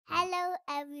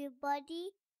Hello, everybody.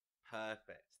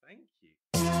 Perfect. Thank you.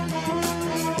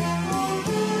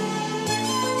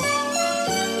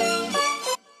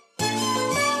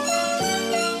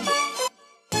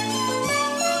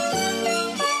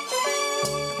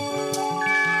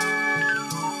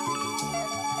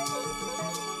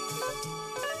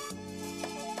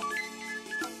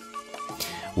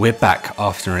 We're back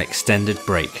after an extended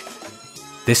break.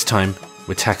 This time,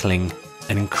 we're tackling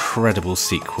an incredible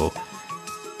sequel.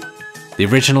 The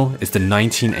original is the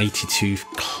 1982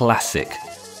 classic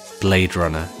Blade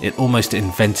Runner. It almost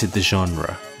invented the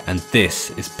genre, and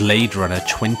this is Blade Runner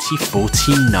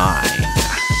 2049.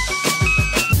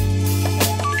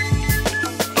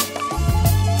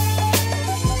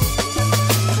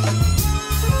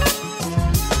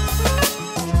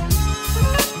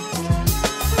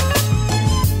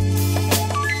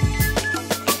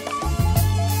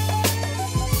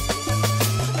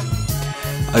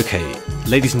 Okay,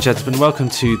 ladies and gentlemen, welcome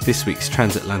to this week's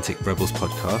Transatlantic Rebels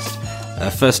podcast.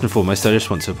 First and foremost, I just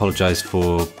want to apologise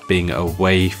for being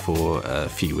away for a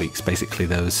few weeks. Basically,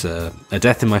 there was a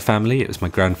death in my family. It was my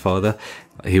grandfather.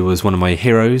 He was one of my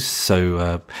heroes,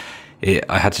 so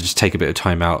I had to just take a bit of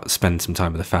time out, spend some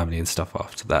time with the family and stuff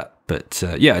after that. But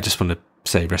I just want to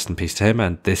say rest in peace to him,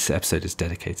 and this episode is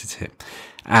dedicated to him.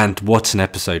 And what an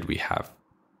episode we have.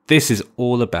 This is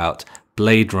all about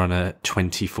Blade Runner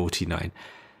 2049.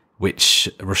 Which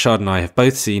Rochard and I have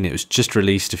both seen. It was just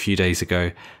released a few days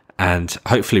ago, and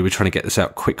hopefully we're trying to get this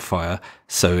out quick fire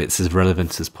so it's as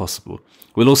relevant as possible.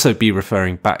 We'll also be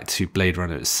referring back to Blade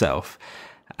Runner itself,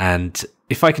 and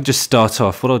if I can just start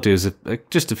off, what I'll do is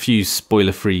just a few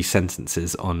spoiler-free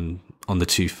sentences on the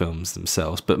two films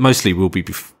themselves, but mostly we'll be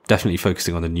definitely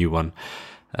focusing on the new one,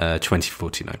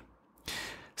 2049.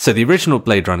 So the original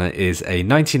Blade Runner is a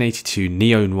 1982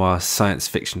 neo-noir science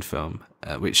fiction film,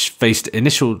 which faced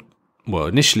initially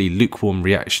lukewarm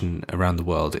reaction around the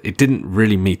world. It didn't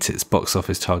really meet its box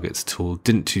office targets at all,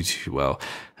 didn't do too well.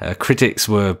 Critics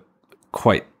were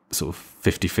quite sort of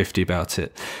 50-50 about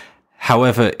it.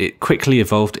 However, it quickly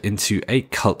evolved into a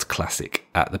cult classic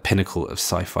at the pinnacle of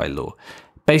sci-fi lore.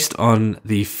 Based on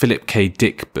the Philip K.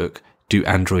 Dick book, Do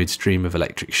Androids Dream of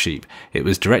Electric Sheep? It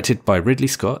was directed by Ridley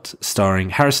Scott, starring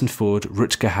Harrison Ford,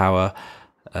 Rutger Hauer,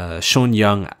 Sean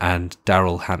Young, and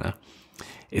Daryl Hannah.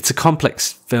 It's a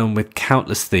complex film with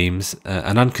countless themes,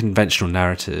 an unconventional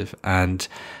narrative, and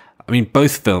I mean,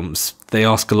 both films, they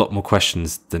ask a lot more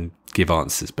questions than give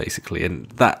answers, basically, and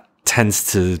that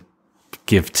tends to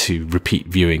give to repeat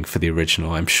viewing for the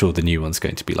original. I'm sure the new one's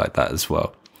going to be like that as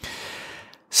well.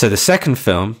 So the second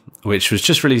film, which was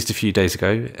just released a few days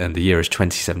ago, and the year is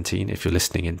 2017, if you're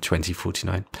listening in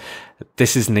 2049,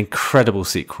 this is an incredible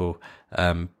sequel.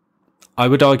 I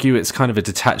would argue it's kind of a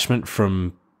detachment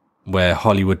from where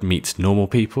Hollywood meets normal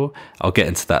people. I'll get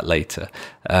into that later.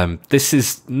 This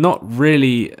is not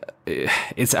really...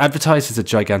 It's advertised as a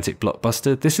gigantic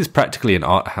blockbuster. This is practically an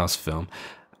art house film,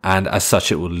 and as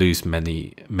such, it will lose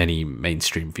many, many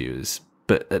mainstream viewers.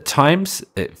 But at times,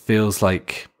 it feels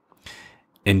like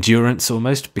endurance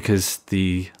almost, because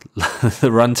the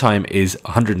runtime is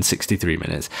 163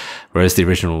 minutes, whereas the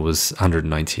original was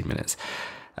 119 minutes.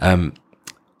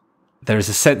 There is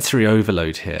a sensory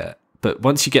overload here, but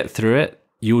once you get through it,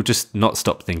 you'll just not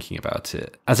stop thinking about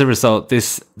it. As a result,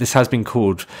 this has been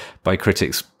called by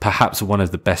critics perhaps one of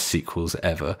the best sequels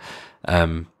ever.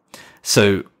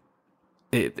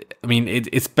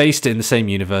 It's based in the same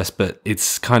universe, but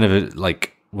it's kind of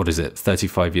like,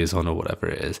 35 years on or whatever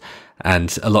it is.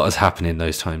 And a lot has happened in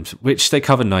those times, which they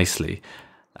cover nicely.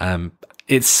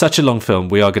 It's such a long film.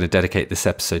 We are going to dedicate this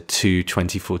episode to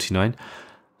 2049.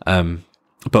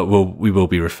 But we will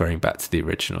be referring back to the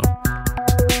original.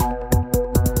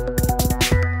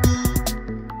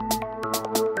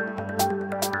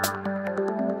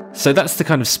 So that's the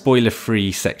kind of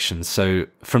spoiler-free section. So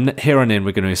from here on in,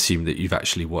 we're going to assume that you've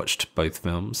actually watched both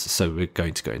films. So we're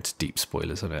going to go into deep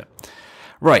spoilers on it.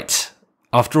 Right.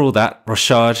 After all that,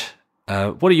 Rochard,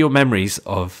 what are your memories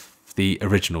of the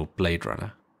original Blade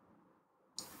Runner?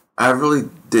 I really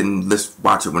didn't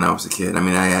watch it when I was a kid. I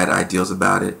mean, I had ideals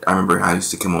about it. I remember I used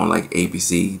to come on like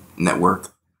ABC network,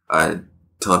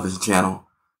 television channel.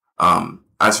 I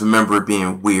just remember it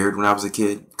being weird when I was a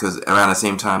kid, because around the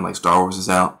same time, like, Star Wars is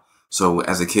out. So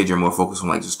as a kid, you're more focused on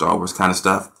like the Star Wars kind of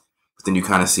stuff. But then you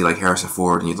kind of see like Harrison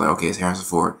Ford, and you're like, okay, it's Harrison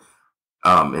Ford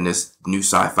in this new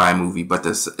sci-fi movie, but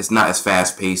it's not as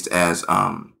fast paced as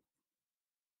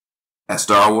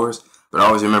Star Wars. But I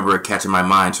always remember it catching my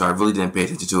mind, so I really didn't pay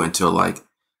attention to it until like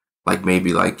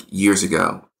maybe like years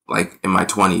ago, like in my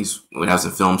 20s when I was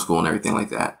in film school and everything like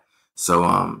that. So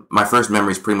my first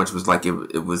memories pretty much was like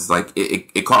it was like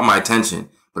it caught my attention,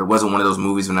 but it wasn't one of those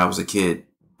movies when I was a kid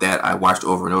that I watched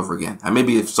over and over again. I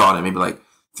maybe saw it maybe like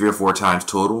 3 or 4 times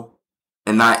total,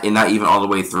 and not even all the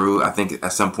way through. I think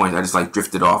at some point I just like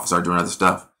drifted off and started doing other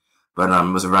stuff. But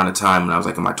it was around the time when I was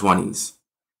like in my 20s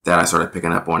that I started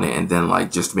picking up on it, and then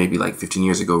like just maybe like 15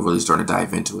 years ago, really starting to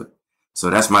dive into it. So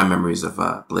that's my memories of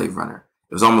Blade Runner.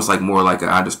 It was almost like more like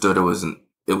I understood it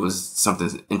was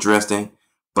something interesting,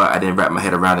 but I didn't wrap my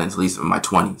head around it until at least in my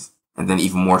 20s, and then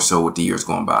even more so with the years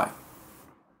going by.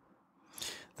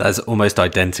 That's almost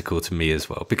identical to me as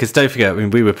well. Because don't forget, I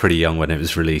mean, we were pretty young when it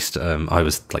was released. I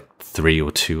was like 3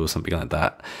 or 2 or something like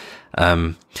that.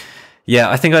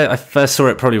 Yeah, I think I first saw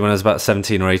it probably when I was about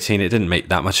 17 or 18. It didn't make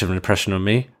that much of an impression on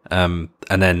me. And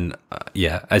then,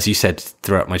 yeah, as you said,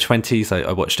 throughout my 20s,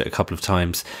 I watched it a couple of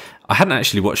times. I hadn't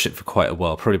actually watched it for quite a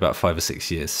while, probably about 5 or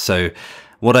 6 years. So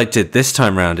what I did this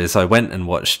time round is I went and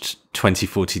watched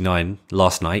 2049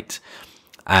 last night.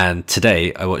 And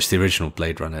today I watched the original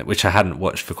Blade Runner, which I hadn't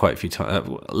watched for quite a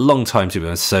long time, to be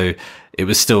honest. So it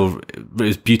was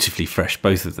beautifully fresh,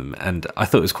 both of them. And I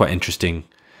thought it was quite interesting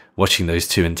watching those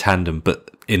two in tandem,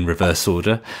 but in reverse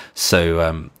order.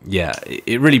 So, yeah,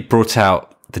 it really brought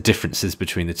out the differences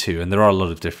between the two. And there are a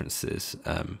lot of differences.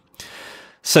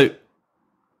 So,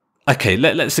 okay,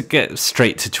 let's get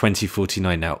straight to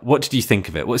 2049 now. What did you think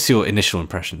of it? What's your initial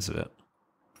impressions of it?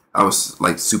 I was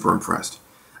like super impressed.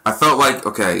 I felt like,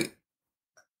 okay,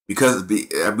 because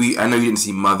I know you didn't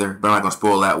see Mother, but I'm not going to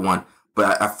spoil that one.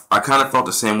 But I kind of felt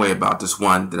the same way about this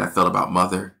one that I felt about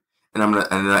Mother. And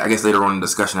I guess later on in the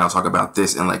discussion, I'll talk about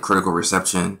this and like critical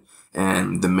reception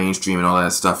and the mainstream and all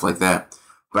that stuff like that.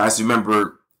 But I just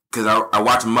remember, because I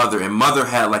watched Mother, and Mother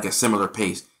had like a similar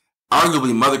pace.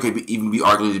 Arguably, Mother could even be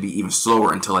arguably be even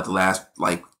slower until like the last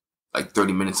like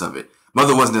 30 minutes of it.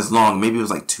 Mother wasn't as long. Maybe it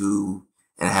was like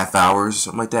 2.5 hours,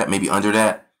 something like that. Maybe under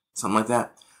that. Something like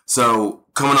that. So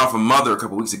coming off of Mother a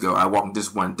couple weeks ago, I walked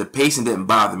this one. The pacing didn't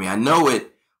bother me. I know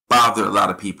it bothered a lot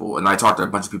of people, and I talked to a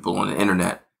bunch of people on the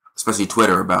internet, especially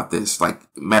Twitter, about this. Like,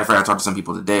 matter of fact, I talked to some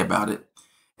people today about it,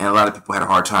 and a lot of people had a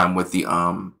hard time with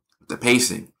the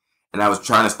pacing. And I was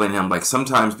trying to explain to him, like,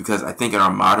 sometimes, because I think in our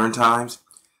modern times,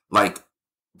 like,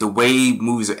 the way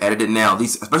movies are edited now, at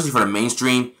least especially for the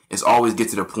mainstream, is always get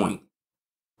to the point.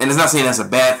 And it's not saying that's a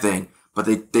bad thing, but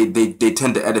they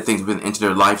tend to edit things within an inch of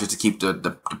their life just to keep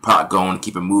the plot going,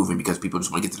 keep it moving, because people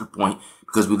just want to get to the point.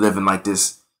 Because we live in like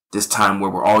this time where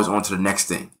we're always on to the next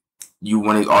thing. You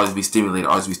want to always be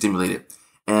stimulated.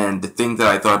 And the thing that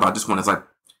I thought about this one is like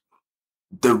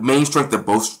the main strength of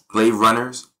both Blade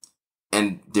Runners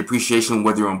and the appreciation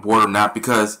whether you're on board or not,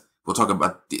 because we'll talk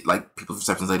about like people's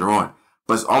perceptions later on.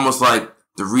 But it's almost like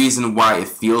the reason why it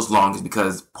feels long is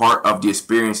because part of the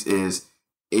experience is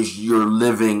you're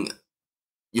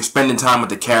spending time with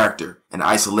the character and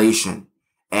isolation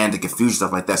and the confusion,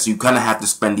 stuff like that. So you kind of have to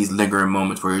spend these lingering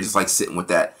moments where you're just like sitting with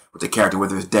the character,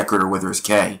 whether it's Deckard or whether it's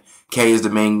Kay. Kay is the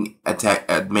main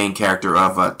character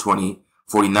of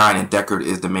 2049, and Deckard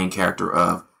is the main character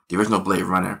of the original Blade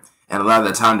Runner. And a lot of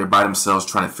the time they're by themselves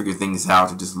trying to figure things out.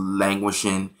 They're just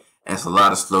languishing, and it's a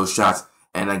lot of slow shots.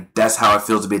 And like that's how it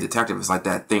feels to be a detective. It's like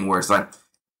that thing where it's like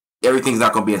everything's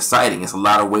not going to be exciting. It's a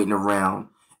lot of waiting around.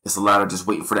 It's a lot of just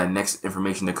waiting for that next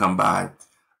information to come by.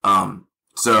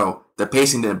 So the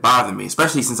pacing didn't bother me,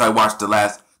 especially since I watched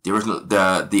the original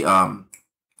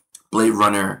Blade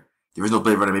Runner,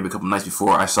 maybe a couple nights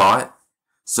before I saw it.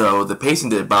 So the pacing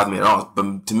didn't bother me at all.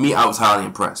 But to me, I was highly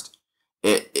impressed.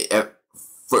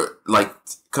 For like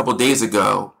a couple days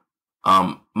ago,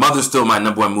 Mother's still my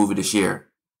 #1 movie this year.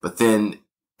 But then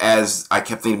as I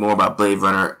kept thinking more about Blade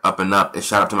Runner up and up, it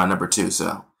shot up to my #2.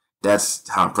 So that's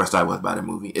how impressed I was by the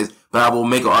movie. But I will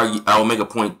make a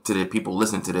point to the people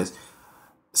listening to this.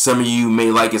 Some of you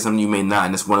may like it, some of you may not,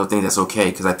 and it's one of the things that's okay,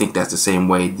 because I think that's the same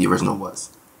way the original was.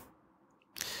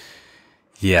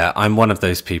 Yeah, I'm one of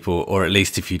those people, or at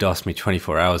least if you'd asked me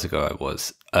 24 hours ago, I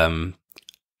was.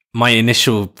 My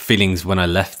initial feelings when I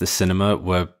left the cinema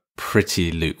were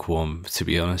pretty lukewarm, to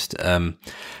be honest. And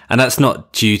that's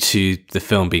not due to the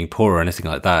film being poor or anything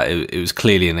like that. It was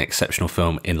clearly an exceptional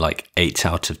film in like 8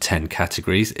 out of 10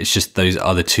 categories. It's just those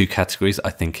other 2 categories, I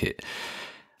think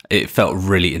it felt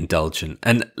really indulgent.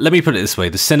 And let me put it this way.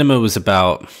 The cinema was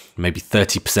about maybe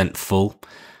 30% full.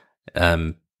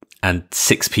 And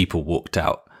 6 people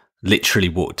literally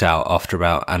walked out after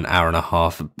about an hour and a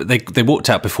half. But they walked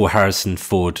out before Harrison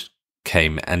Ford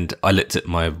came, and I looked at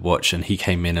my watch and he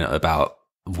came in at about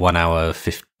 1 hour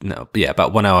 50,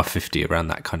 about 1 hour 50, around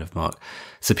that kind of mark.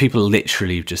 So people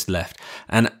literally just left.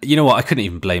 And you know what? I couldn't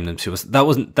even blame them too.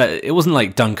 It wasn't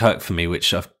like Dunkirk for me,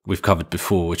 which we've covered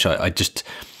before, which I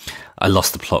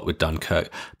lost the plot with Dunkirk.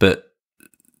 But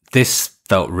this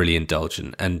felt really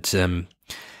indulgent. And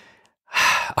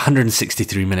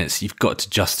 163 minutes, you've got to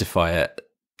justify it.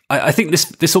 I think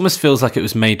this almost feels like it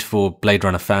was made for Blade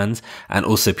Runner fans and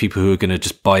also people who are going to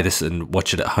just buy this and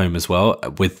watch it at home as well,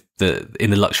 in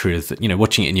the luxury of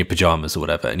watching it in your pajamas or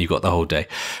whatever, and you've got the whole day.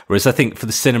 Whereas I think for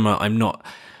the cinema, I'm not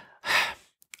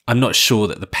sure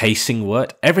that the pacing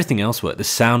worked. Everything else worked. The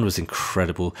sound was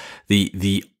incredible.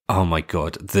 The oh my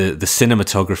god, the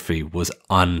cinematography was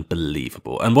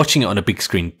unbelievable. And watching it on a big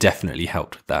screen definitely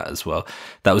helped with that as well.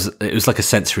 It was like a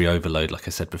sensory overload, like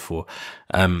I said before.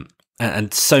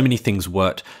 And so many things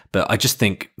worked, but I just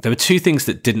think there were two things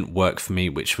that didn't work for me,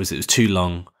 which was it was too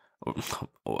long.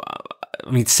 I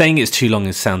mean, saying it's too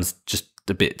long sounds just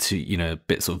a bit too, a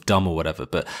bit sort of dumb or whatever,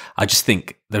 but I just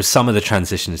think there were some of the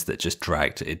transitions that just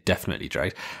dragged. It definitely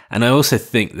dragged. And I also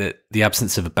think that the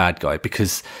absence of a bad guy,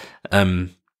 because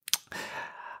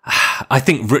I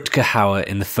think Rutger Hauer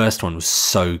in the first one was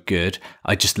so good.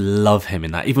 I just love him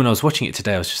in that. Even when I was watching it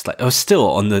today, I was just like, I was still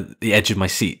on the edge of my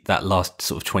seat that last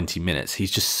sort of 20 minutes. He's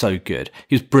just so good.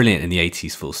 He was brilliant in the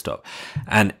 80s, full stop.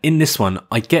 And in this one,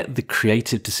 I get the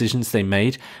creative decisions they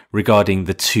made regarding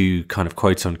the two kind of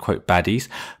quote unquote baddies,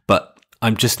 but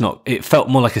I'm just not, it felt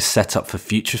more like a setup for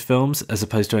future films as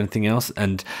opposed to anything else.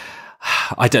 And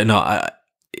I don't know.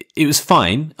 It was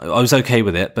fine. I was okay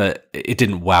with it, but it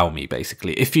didn't wow me,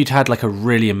 basically. If you'd had like a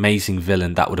really amazing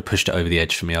villain, that would have pushed it over the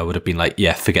edge for me. I would have been like,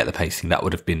 yeah, forget the pacing. That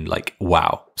would have been like,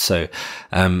 wow. So,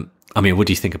 I mean, what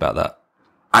do you think about that?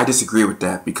 I disagree with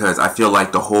that because I feel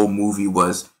like the whole movie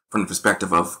was from the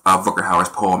perspective of Rutger Hauer's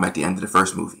poem at the end of the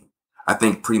first movie. I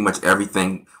think pretty much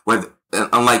everything,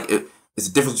 it's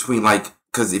a difference between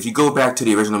because if you go back to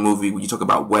the original movie, when you talk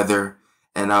about weather,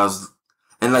 and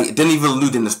Denis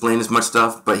Villeneuve didn't explain as much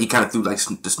stuff, but he kind of threw the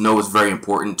snow was very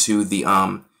important to the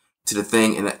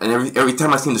thing, and every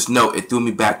time I seen the snow, it threw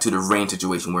me back to the rain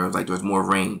situation where it was like there was more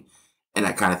rain and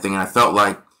that kind of thing, and I felt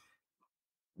like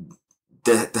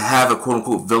to have a quote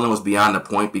unquote villain was beyond the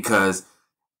point because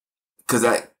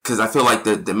I feel like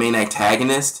the main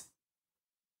antagonist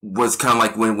was kind of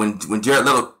like when Jared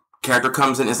Leto character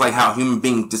comes in, it's like how human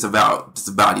beings disavow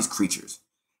these creatures,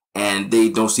 and they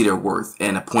don't see their worth,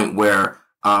 and a point where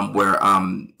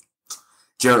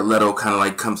Jared Leto kind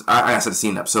of comes. I set the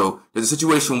scene up. So there's a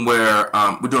situation where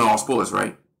we're doing all spoilers,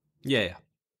 right? Yeah.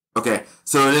 Okay.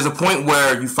 So there's a point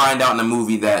where you find out in the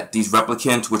movie that these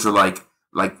replicants, which are like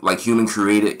human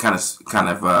created kind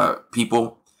of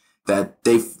people, that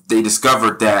they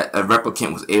discovered that a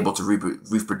replicant was able to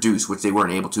reproduce, which they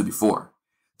weren't able to before.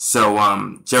 So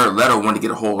Jared Leto wanted to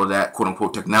get a hold of that quote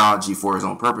unquote technology for his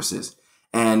own purposes.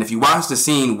 And if you watch the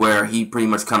scene where he pretty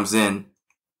much comes in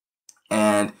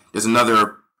and there's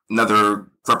another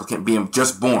replicant being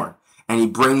just born, and he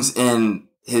brings in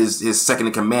his second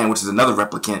in command, which is another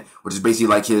replicant, which is basically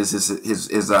like his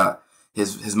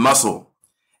muscle,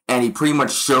 and he pretty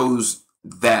much shows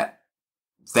that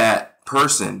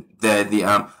person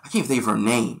I can't think of her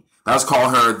name, but I was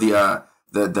calling her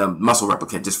the muscle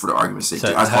replicant just for the argument's sake.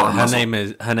 So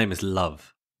her name is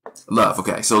Love. Love.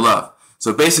 Okay, so Love.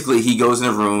 So basically, he goes in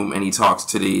a room and he talks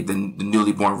to the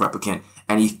newly born replicant,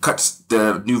 and he cuts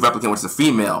the new replicant, which is a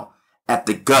female, at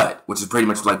the gut, which is pretty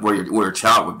much like where your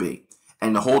child would be.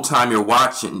 And the whole time you're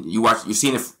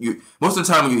seeing it. Most of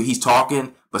the time when he's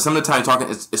talking, but some of the time talking,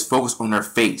 it's focused on her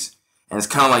face, and it's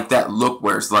kind of like that look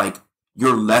where it's like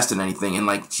you're less than anything, and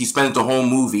like she spends the whole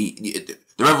movie.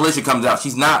 The revelation comes out.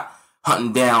 She's not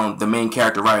hunting down the main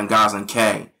character, Ryan Gosling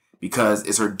K, because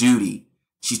it's her duty.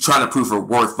 She's trying to prove her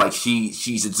worth, like she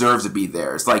deserves to be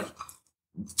there. It's like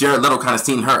Jared Leto kind of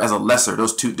seen her as a lesser. The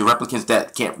replicants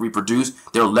that can't reproduce,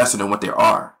 they're lesser than what they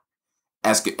are.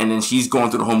 And then she's going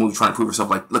through the whole movie trying to prove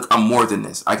herself, like, look, I'm more than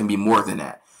this. I can be more than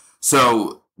that.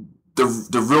 So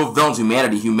the real villain's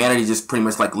humanity just pretty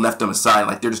much like left them aside.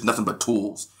 Like they're just nothing but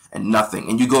tools and nothing.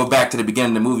 And you go back to the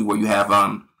beginning of the movie where you have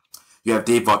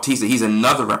Dave Bautista. He's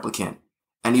another replicant,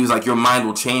 and he was like, your mind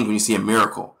will change when you see a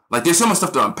miracle. Like, there's so much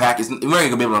stuff to unpack. We're not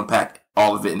going to be able to unpack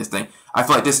all of it in this thing. I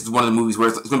feel like this is one of the movies where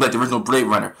it's going to be like the original Blade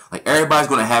Runner. Like, everybody's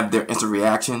going to have their instant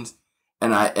reactions.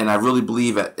 And I really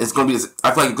believe that it's going to be this.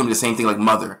 I feel like it's going to be the same thing like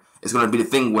Mother. It's going to be the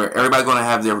thing where everybody's going to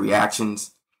have their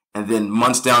reactions. And then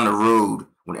months down the road,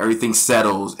 when everything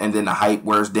settles and then the hype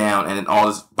wears down and then all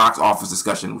this box office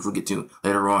discussion, which we'll get to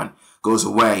later on, goes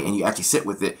away and you actually sit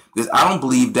with it. Because I don't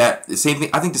believe that the same thing.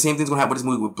 I think the same thing's going to happen with this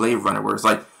movie with Blade Runner, where it's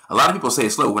like, a lot of people say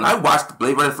it's slow. When I watched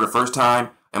Blade Runner for the first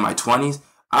time in my 20s,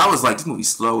 I was like, this movie's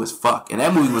slow as fuck. And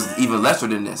that movie was even lesser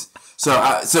than this. So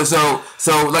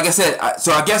like I said,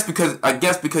 I guess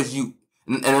because you,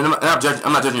 I'm not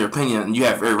judging your opinion, and you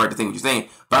have every right to think what you're saying,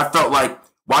 but I felt like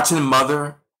watching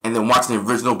Mother and then watching the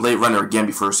original Blade Runner again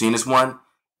before seeing this one,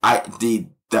 the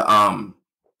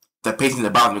pacing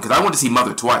that bothered me, because I went to see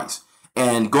Mother twice.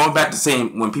 And going back to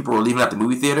saying when people were leaving out the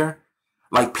movie theater,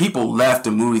 like, people left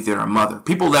the movie theater on Mother.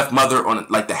 People left Mother on,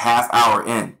 like, the half hour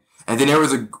in. And then there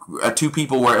was a two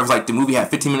people where it was like the movie had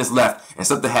 15 minutes left and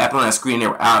something happened on that screen, they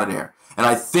were out of there. And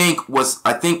I think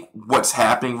what's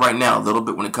happening right now a little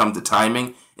bit when it comes to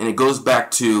timing, and it goes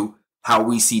back to how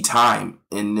we see time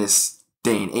in this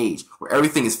day and age, where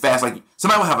everything is fast. Like,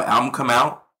 somebody will have an album come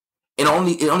out, and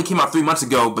it only came out 3 months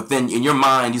ago, but then in your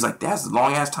mind, he's like, that's a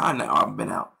long ass time that album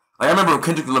been out. Like, I remember when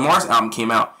Kendrick Lamar's album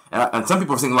came out, and some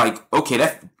people were thinking, like, okay,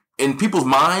 that, in people's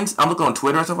minds, I'm looking on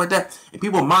Twitter and stuff like that, in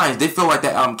people's minds, they feel like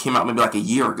that album came out maybe like a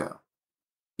year ago.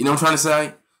 You know what I'm trying to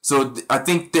say? So I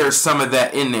think there's some of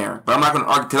that in there, but I'm not going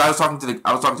to argue, because I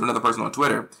was talking to another person on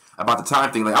Twitter about the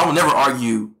time thing. Like, I will never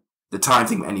argue the time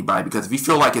thing with anybody, because if you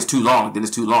feel like it's too long, then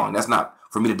it's too long. That's not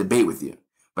for me to debate with you.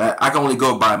 But I can only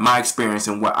go by my experience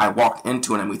and what I walked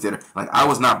into in a movie theater. Like, I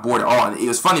was not bored at all, and it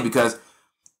was funny because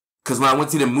when I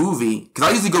went to the movie, because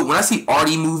I usually go when I see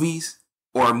arty movies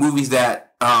or movies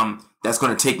that that's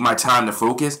going to take my time to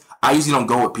focus, I usually don't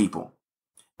go with people.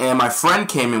 And my friend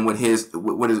came in with his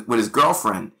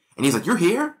girlfriend, and he's like, "You're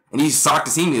here?" And he's shocked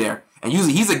to see me there. And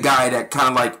usually he's a guy that kind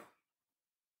of like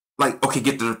okay,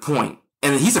 get to the point.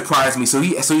 And then he surprised me, so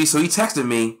he texted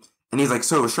me, and he's like,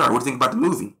 "So, Rochard, what do you think about the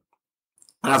movie?"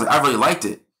 And I was like, "I really liked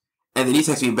it." And then he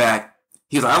texted me back.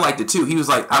 He was like, "I liked it too." He was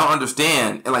like, "I don't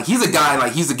understand." And like, he's a guy,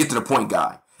 like, he's a get to the point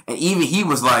guy. And even he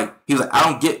was like, "I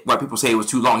don't get why people say it was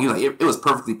too long." He was like, it was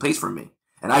perfectly paced for me.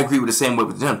 And I agree with the same way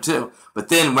with him too. But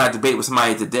then when I debate with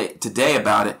somebody today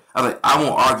about it, I was like, I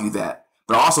won't argue that.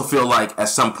 But I also feel like at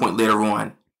some point later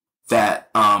on that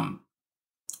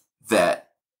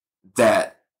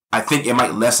that I think it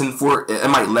might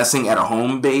lessen at a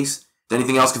home base than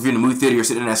anything else. If you're in the movie theater, you're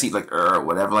sitting in that seat like or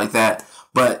whatever like that.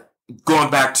 But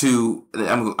going back to,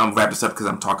 I'm wrap this up because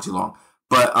I'm talking too long.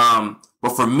 But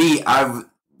for me, I've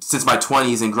since my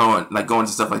 20s and going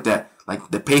to stuff like that.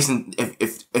 Like, the pacing,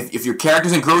 if your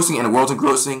character's engrossing and the world's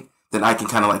engrossing, then I can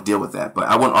kind of like deal with that. But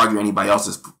I wouldn't argue anybody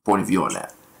else's point of view on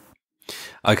that.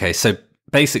 Okay, so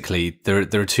basically there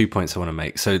are 2 points I want to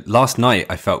make. So last night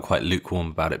I felt quite lukewarm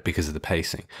about it because of the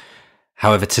pacing.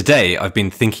 However, today I've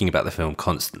been thinking about the film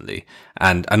constantly,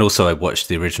 and also I watched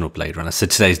the original Blade Runner. So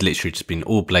today's literally just been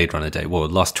all Blade Runner day, well,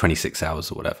 the last 26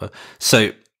 hours or whatever.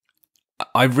 So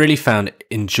I really found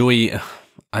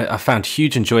I found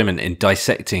huge enjoyment in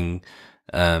dissecting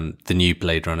the new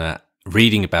Blade Runner,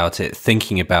 reading about it,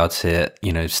 thinking about it,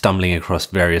 stumbling across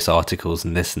various articles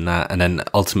and this and that, and then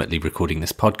ultimately recording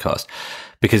this podcast,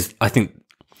 because I think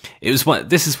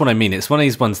this is what I mean. It's one of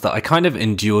these ones that I kind of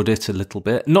endured it a little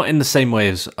bit, not in the same way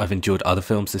as I've endured other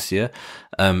films this year,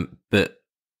 but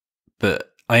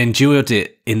I enjoyed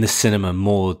it in the cinema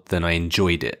more than I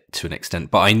enjoyed it to an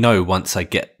extent. But I know once I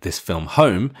get this film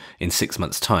home in 6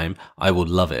 months' time, I will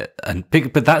love it.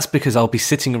 But that's because I'll be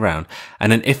sitting around,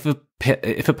 and then if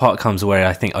a part comes where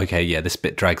I think, okay, yeah, this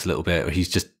bit drags a little bit, or he's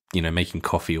just making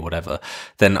coffee or whatever,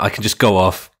 then I can just go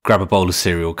off, grab a bowl of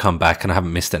cereal, come back, and I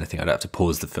haven't missed anything. I don't have to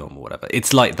pause the film or whatever.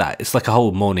 It's like that. It's like a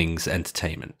whole morning's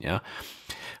entertainment, yeah.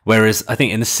 Whereas I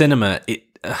think in the cinema,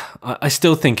 I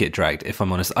still think it dragged, if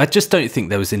I'm honest. I just don't think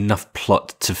there was enough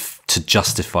plot to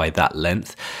justify that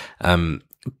length. And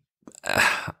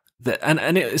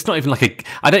it's not even like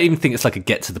I don't even think it's like a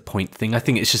get to the point thing. I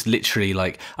think it's just literally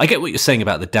like, I get what you're saying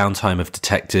about the downtime of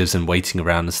detectives and waiting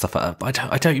around and stuff like that, but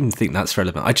I don't even think that's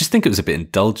relevant. I just think it was a bit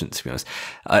indulgent, to be honest.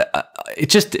 It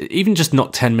just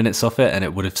knocked 10 minutes off it, and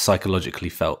it would have psychologically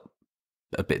felt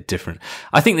a bit different.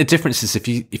 I think the difference is if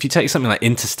you take something like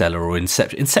Interstellar or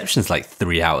Inception's like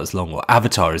 3 hours long, or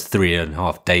Avatar is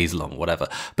 3.5 days long, whatever,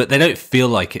 but they don't feel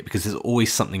like it because there's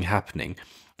always something happening,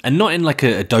 and not in like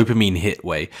a dopamine hit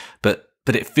way, but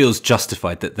it feels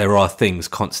justified that there are things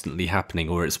constantly happening,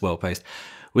 or it's well paced.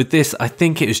 With this, I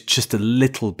think it was just a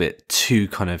little bit too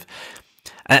kind of.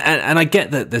 And I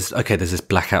get that there's this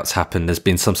blackouts happen, there's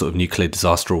been some sort of nuclear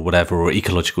disaster or whatever, or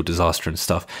ecological disaster and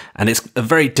stuff, and it's a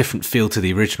very different feel to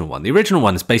the original one. The original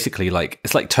one is basically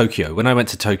it's like Tokyo. When I went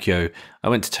to Tokyo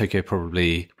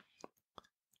probably,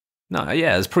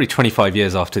 it was probably 25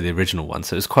 years after the original one,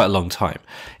 so it was quite a long time.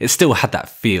 It still had that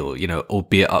feel,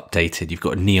 albeit updated. You've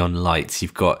got neon lights,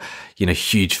 you've got,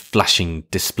 huge flashing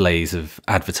displays of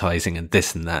advertising and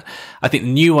this and that. I think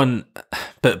the new one,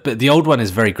 but the old one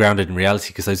is very grounded in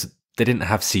reality, because they didn't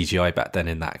have CGI back then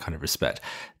in that kind of respect.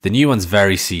 The new one's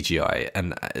very CGI,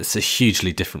 and it's a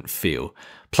hugely different feel.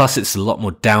 Plus, it's a lot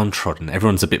more downtrodden.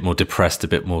 Everyone's a bit more depressed, a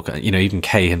bit more, even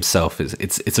Kay himself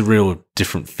it's a real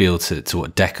different feel to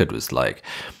what Deckard was like.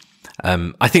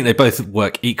 I think they both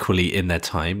work equally in their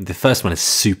time. The first one is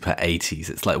super 80s.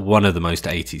 It's like one of the most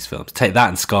 80s films. Take that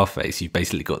and Scarface, you've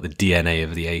basically got the DNA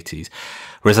of the 80s.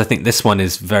 Whereas I think this one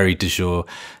is very du jour.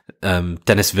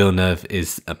 Denis Villeneuve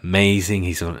is amazing.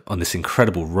 He's on this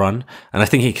incredible run. And I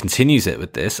think he continues it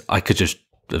with this. I could just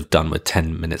have done with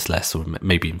 10 minutes less, or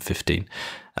maybe even 15.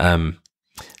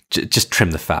 Just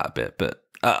trim the fat a bit. But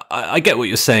I get what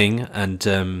you're saying.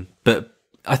 But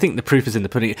I think the proof is in the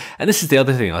pudding. And this is the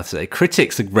other thing I'd say.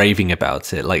 Critics are raving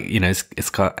about it. Like, it's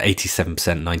got 87%,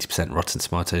 90% Rotten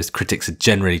Tomatoes. Critics are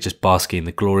generally just basking in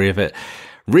the glory of it.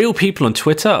 Real people on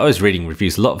Twitter, I was reading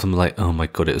reviews, a lot of them were like, oh my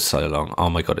God, it was so long. Oh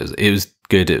my God, it was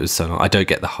good. It was so long. I don't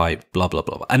get the hype, blah, blah,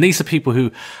 blah. And these are people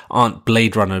who aren't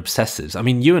Blade Runner obsessives. I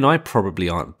mean, you and I probably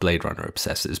aren't Blade Runner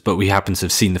obsessives, but we happen to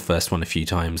have seen the first one a few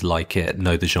times, like it,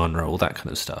 know the genre, all that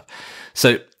kind of stuff.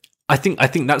 So I think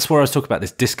that's where I was talking about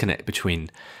this disconnect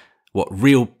between what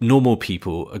real normal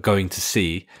people are going to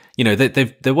see.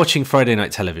 They're watching Friday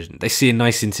night television. They see a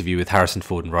nice interview with Harrison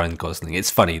Ford and Ryan Gosling. It's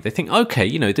funny. They think,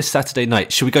 okay, this Saturday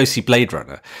night, should we go see Blade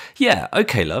Runner? Yeah,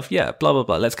 okay, love. Yeah, blah, blah,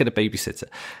 blah. Let's get a babysitter.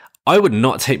 I would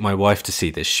not take my wife to see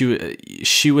this.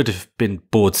 She would have been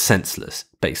bored senseless,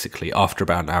 basically, after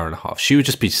about an hour and a half. She would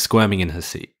just be squirming in her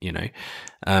seat,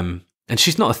 And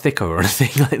she's not a thicko or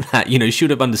anything like that. She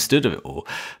would have understood it all.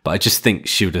 But I just think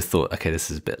she would have thought, okay,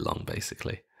 this is a bit long,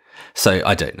 basically. So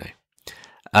I don't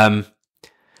know.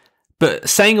 But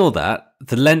saying all that,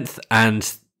 the length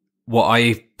and what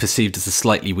I perceived as a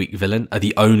slightly weak villain are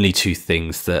the only two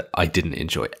things that I didn't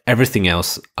enjoy. Everything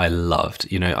else I loved.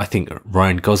 I think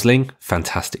Ryan Gosling,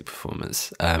 fantastic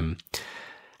performance.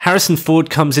 Harrison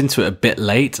Ford comes into it a bit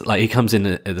late. Like, he comes in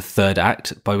at the third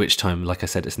act, by which time, like I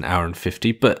said, it's an hour and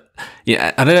 50. But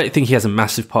yeah, and I don't think he has a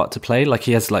massive part to play. Like,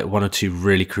 he has like one or two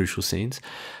really crucial scenes.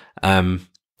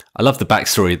 I love the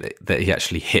backstory that he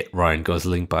actually hit Ryan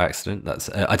Gosling by accident. That's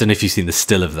I don't know if you've seen the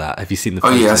still of that. Have you seen the?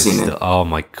 Oh yeah, I've seen it. Oh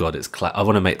my God, it's I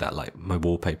want to make that like my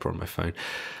wallpaper on my phone.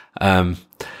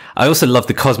 I also love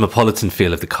the cosmopolitan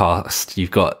feel of the cast.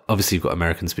 You've got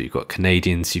Americans, but you've got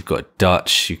Canadians, you've got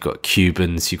Dutch, you've got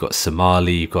Cubans, you've got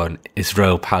Somali, you've got an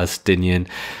Israel Palestinian.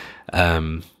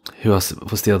 Who else?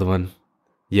 What's the other one?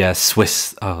 Yeah,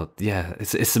 Swiss. Oh yeah,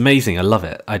 it's amazing. I love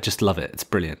it. I just love it. It's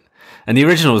brilliant. And the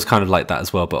original was kind of like that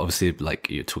as well, but obviously, like,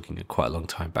 you're talking quite a long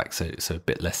time back, so a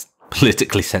bit less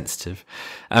politically sensitive.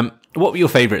 What were your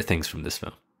favourite things from this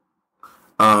film?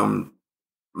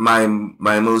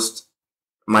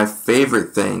 My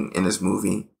favorite thing in this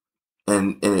movie,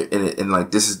 and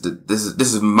like this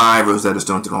is my Rosetta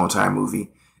Stone to the whole entire movie,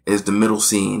 is the middle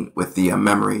scene with the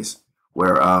memories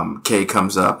where Kay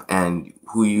comes up, and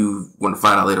who you want to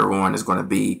find out later on is going to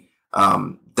be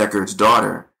Deckard's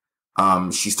daughter.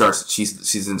 She's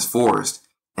in this forest,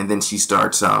 and then she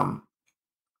starts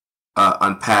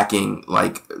unpacking,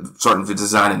 like starting to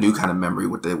design a new kind of memory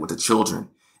with the children.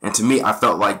 And to me, I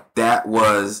felt like that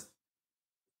was,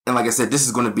 and like I said, this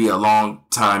is going to be a long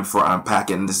time for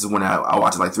unpacking. And this is when I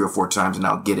watch it like 3 or 4 times and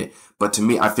I'll get it. But to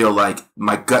me, I feel like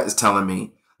my gut is telling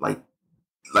me like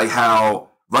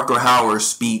how Rutger Hauer's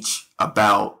speech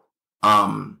about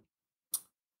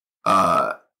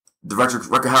the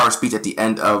Rutger Hauer speech at the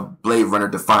end of Blade Runner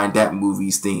defined that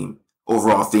movie's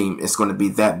overall theme. It's going to be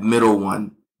that middle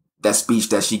one, that speech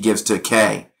that she gives to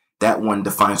Kay. That one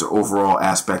defines the overall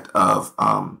aspect of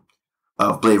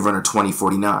Blade Runner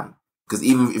 2049. Because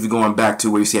even if you're going back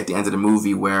to where you see at the end of the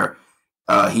movie where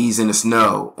he's in the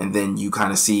snow, and then you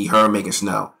kind of see her making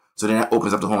snow. So then that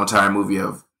opens up the whole entire movie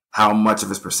of how much of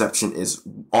his perception is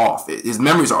off. His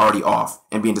memories are already off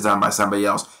and being designed by somebody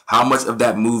else. How much of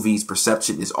that movie's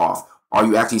perception is off? Are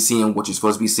you actually seeing what you're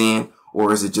supposed to be seeing,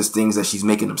 or is it just things that she's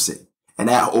making them see? And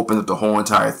that opens up the whole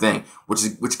entire thing,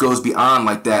 which goes beyond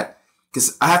like that.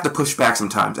 Because I have to push back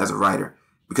sometimes as a writer,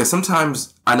 because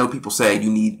sometimes I know people say you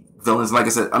need villains. Like I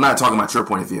said, I'm not talking about your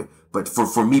point of view, but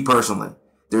for me personally,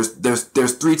 there's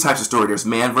 3 types of story. There's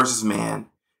man versus man.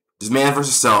 There's man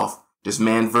versus self. There's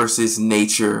man versus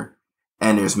nature,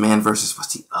 and there's man versus,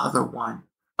 what's the other one?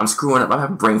 I'm screwing up. I'm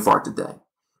having a brain fart today.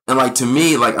 And like, to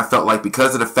me, like, I felt like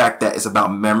because of the fact that it's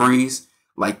about memories,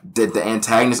 like the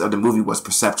antagonist of the movie was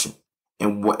perception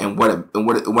and what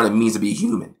it means to be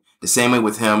human. The same way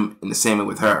with him and the same way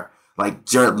with her. Like,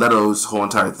 Jared Leto's whole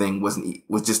entire thing was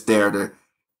just there to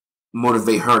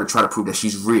motivate her to try to prove that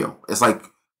she's real. It's like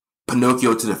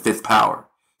Pinocchio to the 5th power.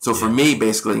 So for me,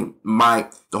 basically,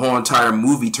 the whole entire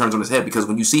movie turns on his head, because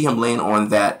when you see him laying on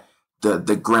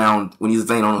the ground, when he's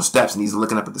laying on those steps and he's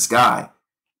looking up at the sky,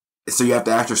 so you have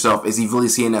to ask yourself, is he really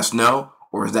seeing that snow,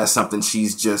 or is that something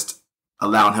she's just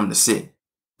allowing him to see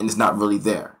and it's not really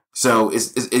there? So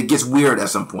it gets weird at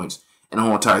some points. and the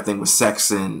whole entire thing with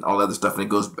sex and all that other stuff. And it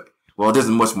goes back. Well, there's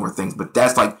much more things, but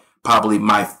that's like probably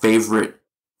my favorite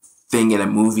thing in a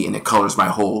movie, and it colors my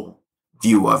whole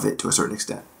view of it to a certain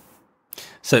extent.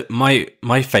 So my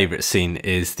favorite scene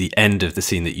is the end of the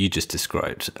scene that you just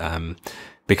described,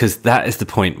 because that is the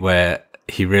point where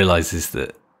he realizes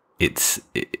that it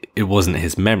wasn't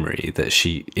his memory, that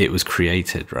it was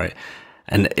created, right?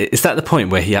 And is that the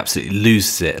point where he absolutely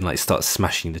loses it and like starts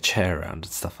smashing the chair around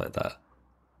and stuff like that?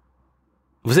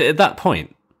 Was it at that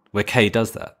point where Kay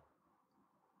does that?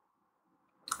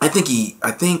 I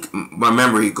think my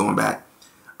memory going back,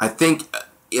 I think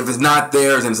if it's not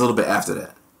there, then it's a little bit after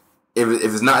that. If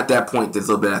it's not at that point, then it's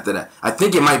a little bit after that. I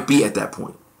think it might be at that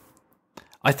point.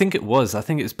 I think it was. I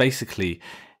think it was basically...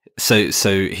 So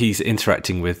he's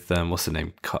interacting with, what's her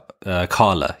name?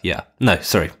 Carla, yeah. No,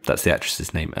 sorry, that's the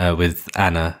actress's name. With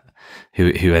Anna,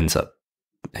 who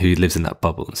lives in that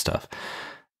bubble and stuff.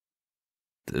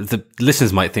 The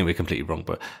listeners might think we're completely wrong,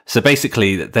 but so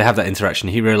basically they have that interaction.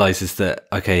 He realizes that,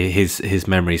 okay, his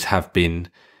memories have been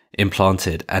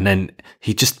implanted, and then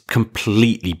he just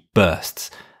completely bursts.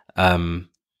 And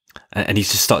he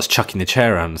just starts chucking the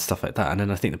chair around and stuff like that. And then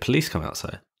I think the police come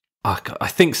outside. Oh, God, I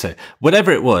think so.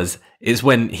 Whatever it was, is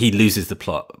when he loses the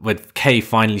plot. When Kay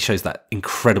finally shows that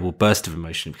incredible burst of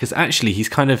emotion, because actually he's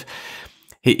kind of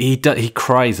he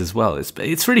cries as well.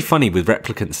 It's really funny with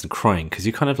replicants and crying, because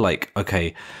you're kind of like,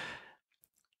 okay,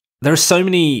 there are so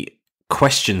many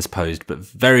questions posed, but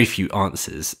very few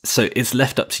answers. So it's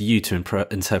left up to you to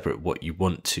interpret what you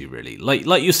want to, really. Like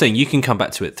you're saying, you can come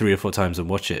back to it 3 or 4 times and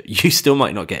watch it. You still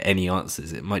might not get any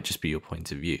answers. It might just be your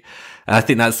point of view. And I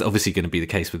think that's obviously going to be the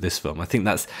case with this film. I think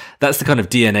that's the kind of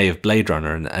DNA of Blade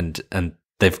Runner, and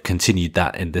they've continued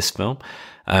that in this film.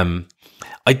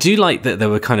 I do like that there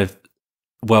were kind of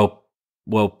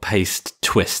well-paced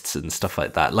twists and stuff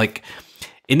like that. Like,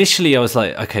 initially I was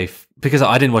like, okay, because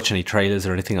I didn't watch any trailers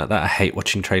or anything like that. I hate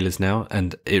watching trailers now,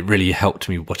 and it really helped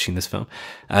me watching this film.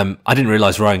 I didn't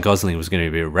realize Ryan Gosling was going to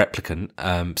be a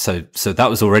replicant. So that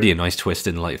was already a nice twist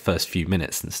in like first few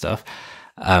minutes and stuff.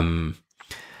 And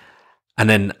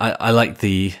then I like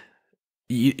the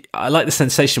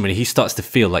sensation when he starts to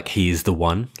feel like he is the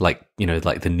one, like, you know,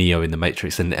 like the Neo in the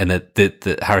Matrix, and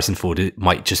that Harrison Ford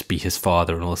might just be his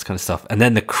father and all this kind of stuff. And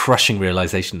then the crushing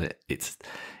realization that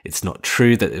it's not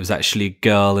true, that it was actually a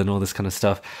girl and all this kind of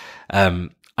stuff. I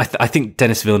think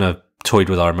Denis Villeneuve toyed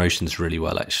with our emotions really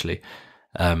well, actually.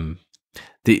 What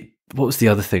was the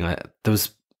other thing?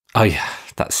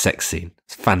 That sex scene.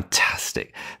 It's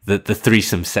fantastic. The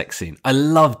threesome sex scene. I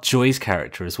love Joy's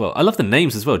character as well. I love the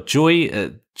names as well. Joy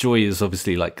is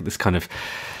obviously like this kind of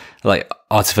like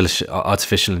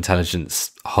artificial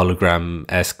intelligence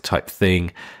hologram-esque type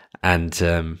thing, and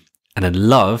then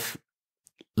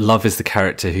Love is the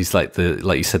character who's like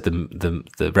you said,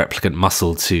 the replicant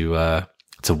muscle to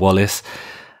Wallace,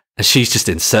 and she's just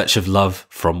in search of love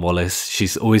from Wallace.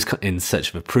 She's always in search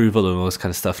of approval and all this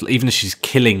kind of stuff. Even if she's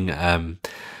killing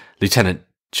Lieutenant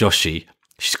Joshi,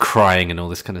 she's crying and all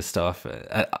this kind of stuff.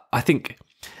 I think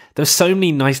there's so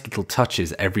many nice little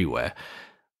touches everywhere,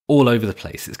 all over the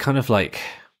place. It's kind of like,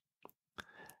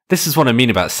 this is what I mean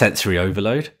about sensory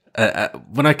overload.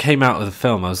 When I came out of the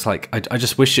film, I was like, I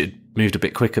just wish it moved a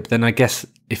bit quicker. But then I guess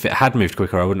if it had moved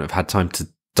quicker, I wouldn't have had time to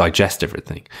digest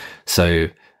everything. So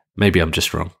maybe I'm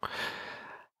just wrong.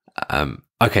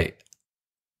 Okay.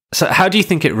 So how do you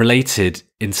think it related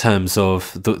in terms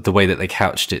of the way that they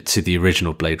couched it to the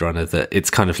original Blade Runner? That it's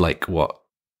kind of like, what?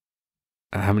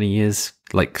 How many years?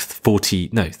 Like 30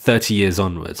 years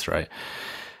onwards, right?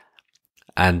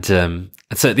 And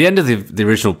so at the end of the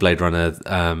original Blade Runner,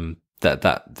 that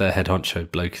the head honcho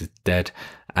bloke is dead,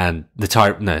 and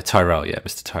Tyrell, yeah,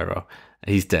 Mr. Tyrell,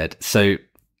 he's dead. So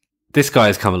this guy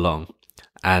has come along,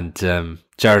 and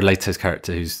Jared Leto's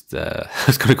character, who's I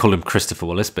was going to call him Christopher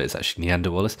Wallace, but it's actually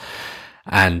Neander Wallace,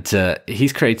 and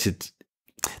he's created.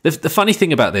 The funny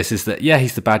thing about this is that, yeah,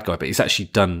 he's the bad guy, but he's actually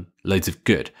done loads of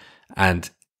good. And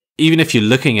even if you're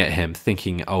looking at him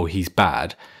thinking, oh, he's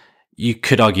bad, you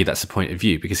could argue that's the point of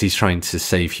view, because he's trying to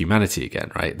save humanity again,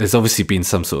 right? There's obviously been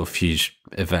some sort of huge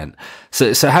event.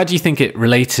 So how do you think it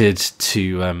related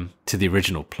to the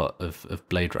original plot of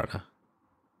Blade Runner?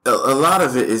 A lot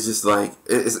of it is just like,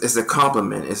 it's a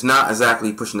compliment. It's not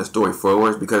exactly pushing the story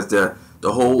forward, because the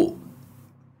whole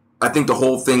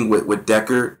thing with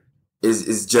Deckard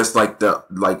is just like the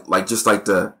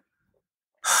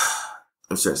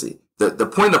I'm sure. See, the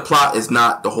point of the plot is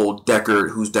not the whole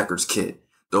who's Deckard's kid.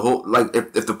 The whole, like,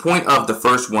 if the point of the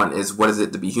first one is what is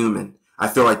it to be human, I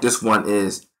feel like this one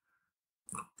is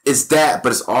it's that,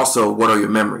 but it's also what are your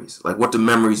memories? Like, what do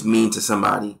memories mean to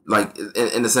somebody? Like,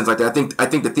 in the sense like that. I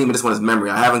think the theme of this one is memory.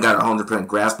 I haven't got a 100%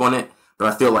 grasp on it,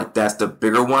 but I feel like that's the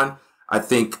bigger one. I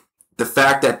think the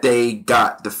fact that they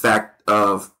got the fact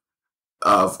of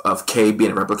K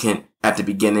being a replicant at the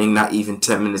beginning, not even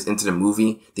 10 minutes into the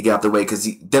movie, to get out the way, because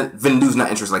Villeneuve's not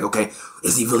interested. Like, okay,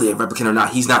 is he really a replicant or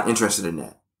not? He's not interested in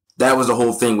that. That was the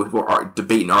whole thing with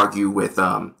debate and argue with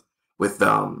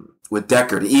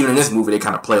Deckard. Even in this movie, they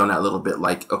kind of play on that a little bit.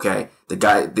 Like, okay, the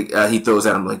guy he throws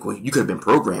at him like, well, you could have been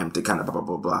programmed to kind of blah blah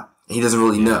blah blah. And he doesn't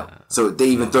really know. So they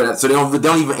even throw that. So they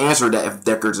don't even answer that if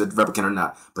Deckard's a replicant or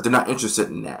not. But they're not interested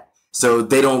in that. So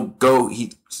they don't go.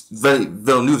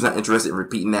 Villeneuve's not interested in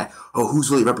repeating that. Oh,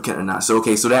 who's really a replicant or not? So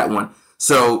okay, so that one.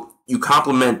 So you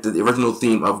complement the original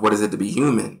theme of what is it to be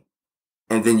human,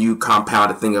 and then you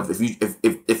compound a thing of if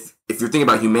you're thinking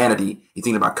about humanity, you're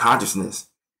thinking about consciousness.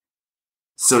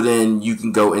 So then you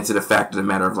can go into the fact of the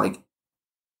matter of like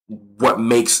what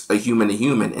makes a human,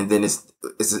 and then is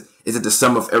it the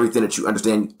sum of everything that you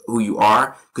understand who you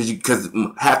are? Because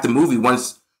half the movie,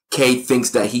 once Kay thinks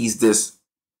that he's the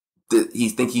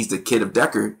kid of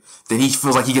Deckard, then he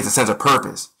feels like he gets a sense of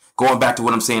purpose. Going back to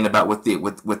what I'm saying about with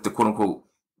the quote unquote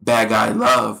bad guy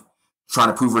Love trying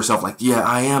to prove herself, like, yeah,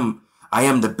 I am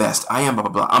the best. I am blah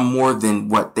blah blah. I'm more than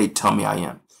what they tell me I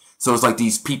am. So it's like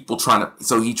these people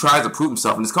so he tries to prove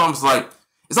himself, and it's almost like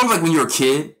when you're a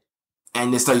kid,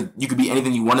 and it's like you could be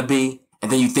anything you want to be,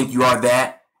 and then you think you are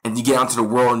that, and you get out into the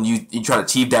world and you try to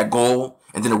achieve that goal,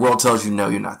 and then the world tells you no,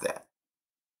 you're not that.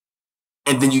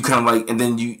 And then you kind of like, and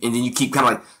then you keep kind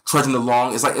of like trudging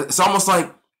along. It's almost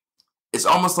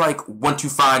like once you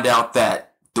find out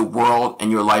that the world and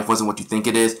your life wasn't what you think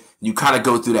it is, you kind of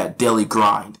go through that daily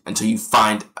grind until you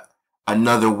find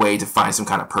another way to find some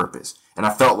kind of purpose. And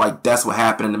I felt like that's what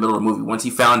happened in the middle of the movie. Once he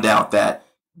found out that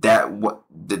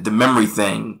the memory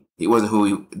thing, it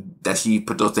wasn't that she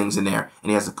put those things in there, and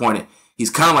he has to point it. He's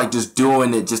kind of like just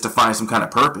doing it just to find some kind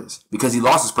of purpose, because he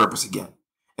lost his purpose again.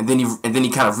 And then he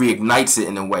kind of reignites it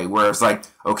in a way where it's like,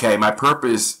 okay, my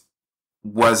purpose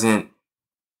wasn't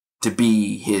to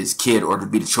be his kid or to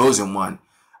be the chosen one.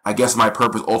 I guess my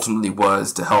purpose ultimately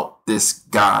was to help this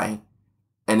guy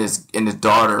and his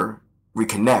daughter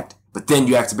reconnect. But then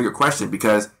you ask a bigger question,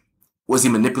 because was he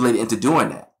manipulated into doing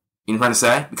that? You know what I'm trying to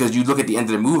say? Because you look at the end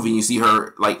of the movie and you see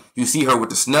her with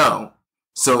the snow.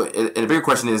 So and the bigger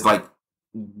question is like,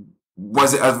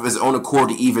 was it of his own accord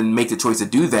to even make the choice to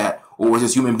do that? Or was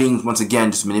this human beings once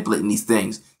again just manipulating these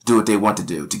things to do what they want to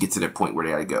do to get to that point where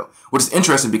they gotta go? Which is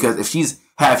interesting, because if she's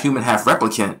half human, half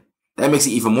replicant, that makes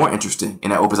it even more interesting,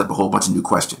 and that opens up a whole bunch of new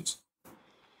questions.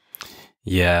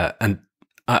 Yeah, and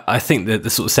I think that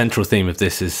the sort of central theme of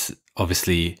this is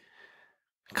obviously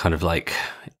kind of like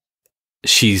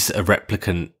she's a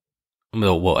replicant.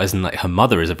 Well, as in like her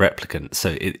mother is a replicant.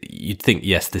 So you'd think,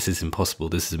 yes, this is impossible.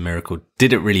 This is a miracle.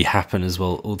 Did it really happen as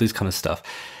well? All this kind of stuff.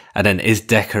 And then, is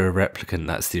Deckard a replicant?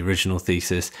 That's the original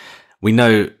thesis. We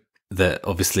know that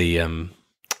obviously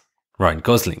Ryan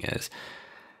Gosling is.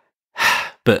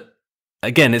 But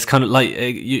again, it's kind of like,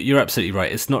 you're absolutely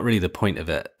right. It's not really the point of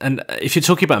it. And if you're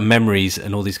talking about memories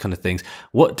and all these kind of things,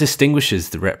 what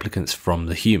distinguishes the replicants from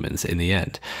the humans in the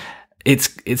end?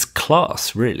 It's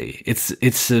class, really.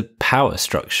 It's a power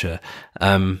structure.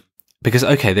 Because,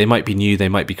 okay, they might be new, they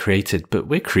might be created, but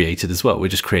we're created as well. We're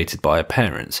just created by our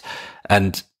parents.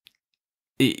 And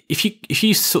if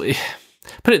you sort of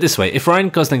put it this way, if Ryan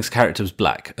Gosling's character was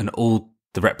black and all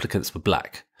the replicants were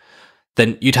black,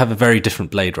 then you'd have a very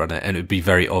different Blade Runner, and it would be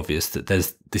very obvious that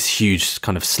there's this huge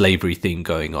kind of slavery theme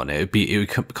going on. It would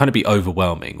kind of be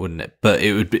overwhelming, wouldn't it? But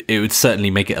it would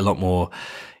certainly make it a lot more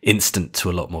instant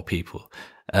to a lot more people.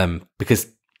 Because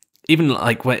even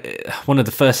like one of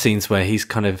the first scenes where he's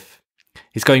going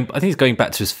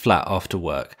back to his flat after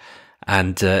work,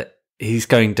 and he's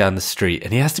going down the street,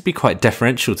 and he has to be quite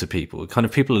deferential to people. Kind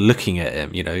of people are looking at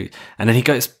him, you know, and then he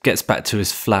gets back to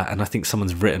his flat, and I think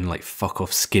someone's written like "fuck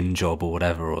off skin job" or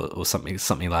whatever, or something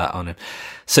like that on him.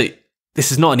 So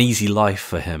this is not an easy life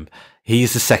for him. He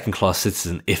is a second class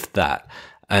citizen, if that.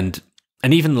 And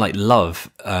even like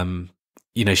Love,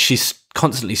 you know, she's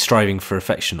constantly striving for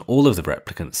affection. All of the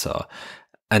replicants are,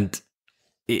 and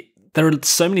there are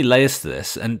so many layers to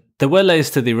this, and there were layers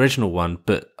to the original one,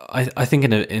 but I think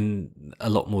in a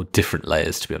lot more different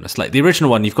layers, to be honest. Like the original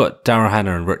one, you've got Daryl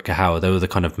Hannah and Rutger Hauer. They were the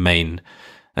kind of main,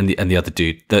 and the other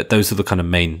dude. Those are the kind of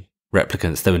main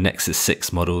replicants. They were Nexus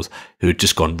 6 models who had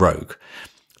just gone rogue.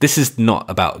 This is not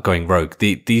about going rogue.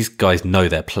 These guys know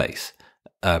their place,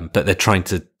 but they're trying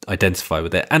to identify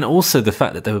with it, and also the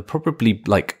fact that they were probably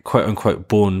like quote unquote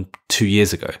born 2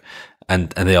 years ago,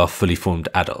 and they are fully formed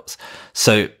adults.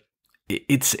 So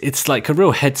it's like a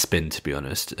real head spin, to be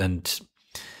honest. And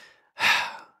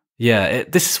yeah,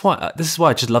 this is why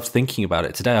I just love thinking about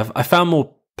it today. I found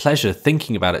more pleasure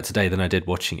thinking about it today than I did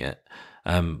watching it,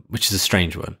 which is a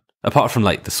strange one. Apart from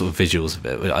like the sort of visuals of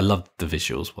it, I loved the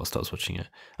visuals whilst I was watching it.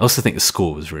 I also think the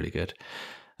score was really good.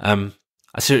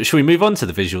 So should we move on to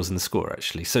the visuals and the score?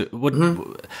 Actually, so what?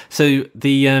 So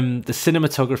the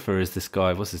cinematographer is this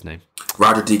guy. What's his name?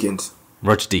 Roger Deakins.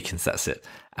 Roger Deakins. That's it.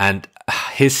 And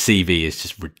his CV is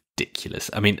just ridiculous.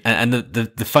 I mean, and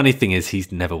the funny thing is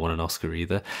he's never won an Oscar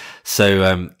either.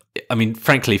 So I mean,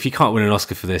 frankly, if you can't win an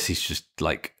Oscar for this, he's just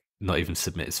like not even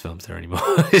submit his films there anymore.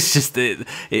 It's just this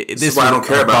is why I don't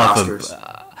care about Oscars.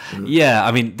 Yeah,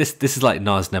 I mean, this is like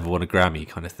Nas never won a Grammy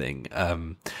kind of thing.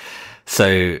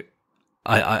 So.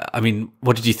 I mean,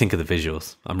 what did you think of the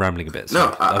visuals? I'm rambling a bit.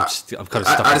 So I'm kind of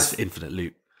stuck in this infinite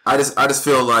loop. I just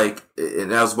feel like,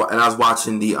 and I was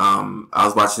watching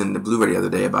the Blu-ray the other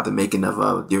day about the making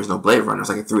of the original Blade Runner. It's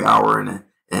like a 3-hour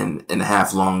and a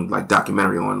half long like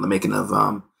documentary on the making of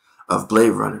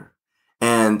Blade Runner,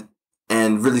 and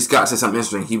Ridley Scott said something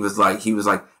interesting. He was like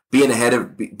being ahead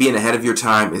of your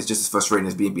time is just as frustrating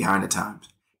as being behind the times,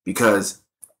 because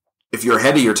if you're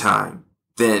ahead of your time,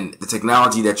 then the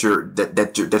technology that you're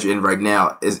in right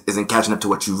now isn't catching up to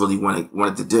what you really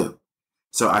wanted to do.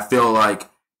 So I feel like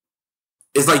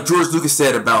it's like George Lucas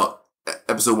said about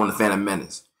Episode 1 of Phantom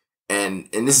Menace, and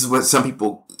this is what some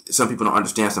people don't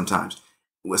understand sometimes,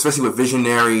 especially with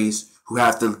visionaries who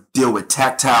have to deal with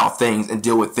tactile things and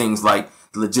deal with things like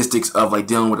the logistics of like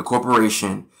dealing with a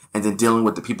corporation and then dealing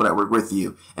with the people that work with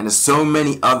you, and there's so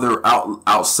many other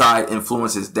outside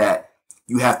influences that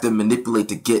you have to manipulate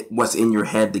to get what's in your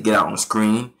head to get out on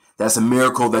screen. That's a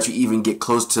miracle that you even get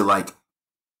close to like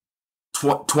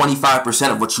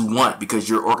 25% of what you want, because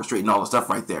you're orchestrating all the stuff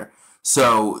right there.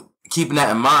 So keeping that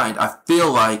in mind, I feel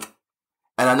like,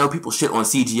 and I know people shit on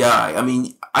CGI. I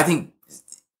mean, I think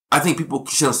people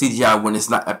shit on CGI when it's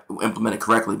not implemented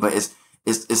correctly, but it's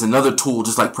another tool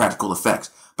just like practical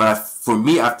effects. But for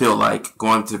me, I feel like,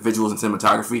 going to visuals and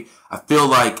cinematography, I feel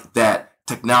like that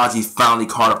technology finally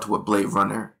caught up to what Blade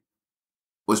Runner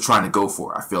was trying to go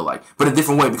for, I feel like. But in a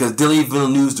different way, because Denis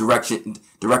Villeneuve's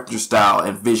director style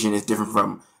and vision is different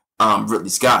from Ridley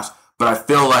Scott's. But I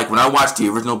feel like when I watched the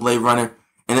original Blade Runner,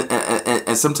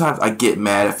 and sometimes I get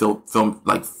mad at film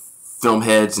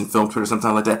heads and film Twitter,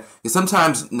 sometimes like that. And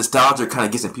sometimes nostalgia kind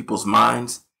of gets in people's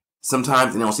minds.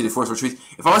 Sometimes, and they don't see the forest for trees.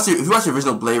 If you watch the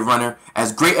original Blade Runner,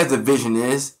 as great as the vision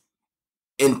is,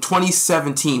 in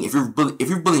 2017, if you're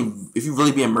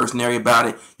really being mercenary about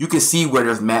it, you can see where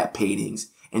there's matte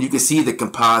paintings, and you can see the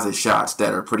composite shots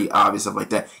that are pretty obvious, stuff like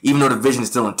that. Even though the vision is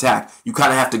still intact, you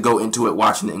kind of have to go into it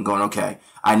watching it and going, okay,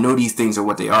 I know these things are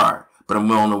what they are, but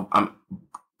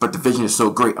but the vision is so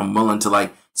great, I'm willing to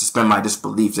like suspend my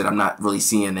disbelief that I'm not really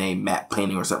seeing a matte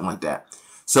painting or something like that.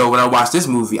 So when I watch this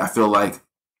movie, I feel like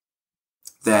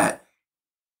that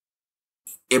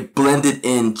it blended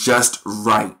in just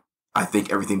right. I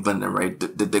think everything blended in right.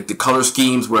 The color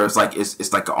schemes where it's like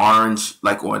orange,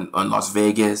 like on Las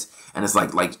Vegas, and it's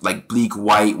like bleak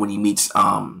white when he meets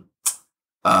Dave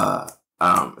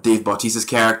Bautista's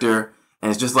character, and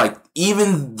it's just like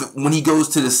even when he goes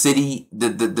to the city,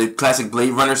 the classic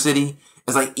Blade Runner city,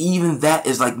 it's like even that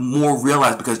is like more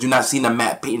realized because you're not seeing the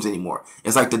matte paintings anymore.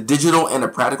 It's like the digital and the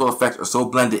practical effects are so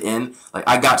blended in. Like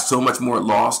I got so much more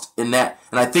lost in that,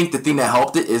 and I think the thing that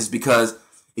helped it is because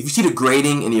if you see the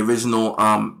grading in the original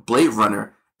Blade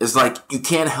Runner, it's like you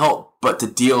can't help but to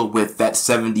deal with that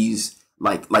 70s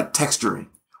like texturing.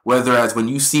 Whereas when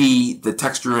you see the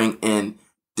texturing in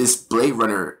this Blade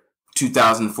Runner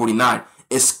 2049,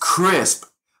 it's crisp,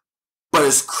 but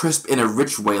it's crisp in a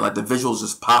rich way. Like the visuals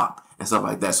just pop and stuff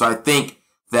like that. So I think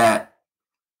that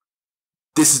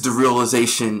this is the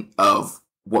realization of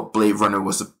what Blade Runner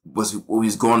was what he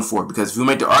was going for, because if you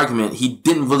make the argument, he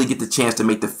didn't really get the chance to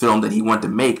make the film that he wanted to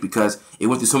make because it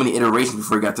went through so many iterations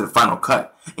before he got to the final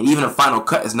cut, and even the final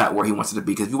cut is not where he wants it to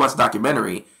be. Because if you watch the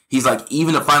documentary, he's like,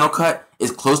 even the final cut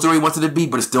is close to where he wants it to be,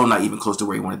 but it's still not even close to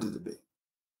where he wanted it to be.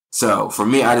 So for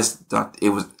me, I just thought it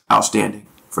was outstanding.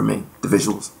 For me, the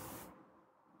visuals.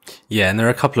 Yeah, and there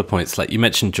are a couple of points, like you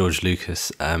mentioned George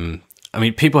Lucas. I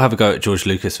mean, people have a go at George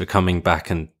Lucas for coming back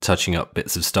and touching up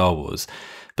bits of Star Wars.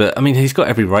 But, I mean, he's got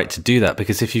every right to do that,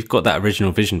 because if you've got that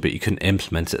original vision but you couldn't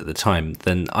implement it at the time,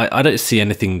 then I don't see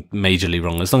anything majorly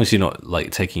wrong, as long as you're not,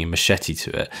 like, taking a machete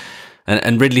to it.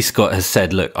 And Ridley Scott has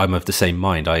said, look, I'm of the same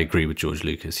mind. I agree with George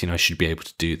Lucas. I should be able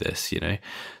to do this,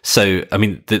 So, I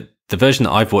mean, the version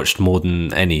that I've watched more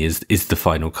than any is the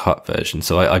final cut version.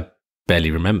 So I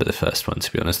barely remember the first one,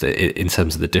 to be honest, in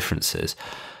terms of the differences.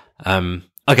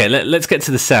 Okay, let's get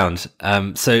to the sound.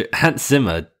 So Hans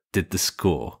Zimmer did the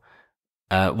score.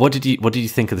 What did you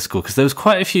think of the score? Because there was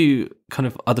quite a few kind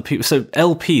of other people. So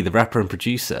LP, the rapper and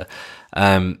producer,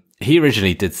 he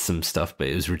originally did some stuff, but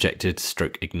it was rejected,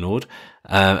 stroke ignored.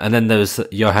 And then there was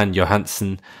Johan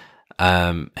Johansson,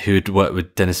 who had worked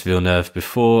with Denis Villeneuve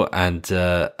before, and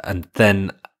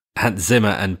then Hans Zimmer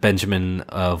and Benjamin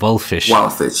Wallfisch.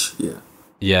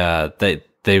 Yeah, they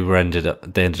ended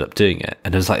up doing it,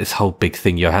 and it was like this whole big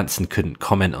thing. Johansson couldn't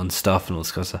comment on stuff and all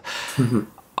this kind of stuff.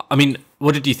 I mean,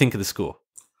 what did you think of the score?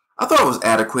 I thought it was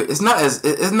adequate. It's not as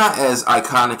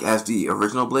iconic as the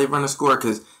original Blade Runner score,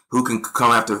 because who can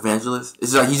come after Vangelis?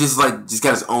 It's like he just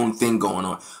got his own thing going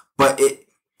on. But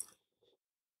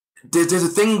there's a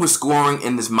thing with scoring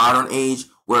in this modern age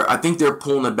where I think they're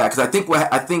pulling it back. Because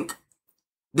I think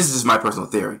this is just my personal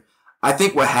theory. I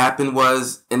think what happened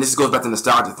was, and this goes back to the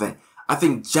nostalgia thing, I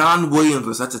think John Williams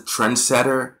was such a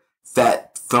trendsetter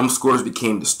that film scores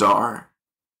became the star.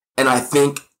 And I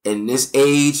think in this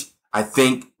age, I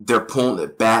think they're pulling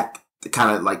it back to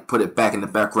kind of like put it back in the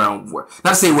background, where,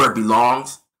 not to say where it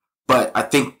belongs, but I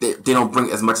think that they don't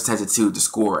bring as much attention to the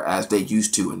score as they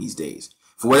used to in these days.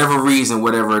 For whatever reason,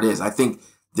 whatever it is, I think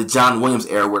the John Williams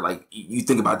era, where like you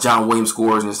think about John Williams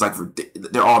scores and it's like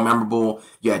they're all memorable.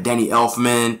 You had Danny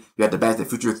Elfman, you had the Back to the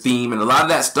Future theme, and a lot of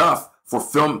that stuff for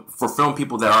film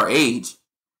people that are our age,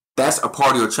 that's a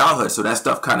part of your childhood. So that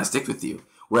stuff kind of sticks with you.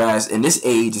 Whereas in this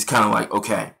age, it's kind of like,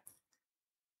 okay,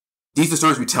 these are the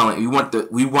stories we're telling. We want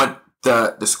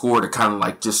the score to kind of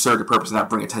like just serve the purpose and not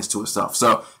bring attention to itself.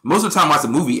 So most of the time I watched the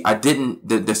movie,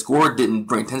 the score didn't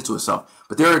bring attention to itself.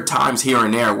 But there are times here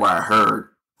and there where I heard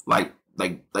like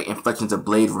inflections of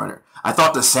Blade Runner. I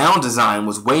thought the sound design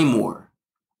was way more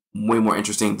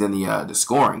interesting than the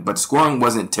scoring. But the scoring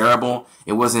wasn't terrible.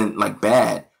 It wasn't like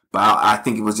bad. But I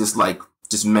think it was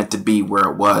just meant to be where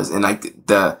it was. And like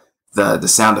the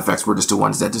sound effects were just the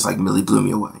ones that just like really blew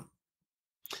me away.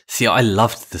 See, I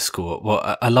loved the score.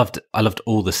 Well, I loved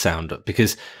all the sound,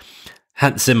 because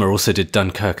Hans Zimmer also did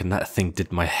Dunkirk, and that thing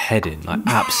did my head in. Like,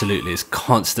 absolutely, it's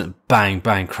constant bang,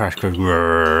 bang, crash, crash,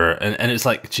 and it's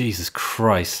like, Jesus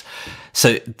Christ.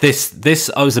 So this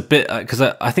I was a bit, because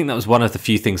I think that was one of the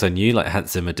few things I knew. Like,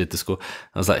 Hans Zimmer did the score.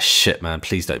 I was like, shit, man,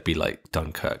 please don't be like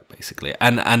Dunkirk, basically.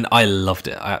 And I loved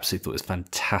it. I absolutely thought it was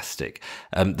fantastic.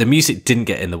 The music didn't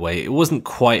get in the way. It wasn't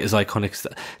quite as iconic as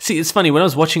that. See, it's funny, when I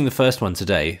was watching the first one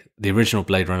today, the original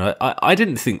Blade Runner, I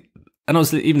didn't think, and I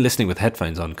was even listening with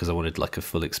headphones on because I wanted like a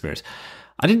full experience.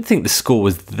 I didn't think the score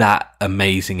was that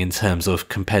amazing in terms of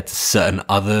compared to certain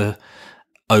other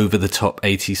over-the-top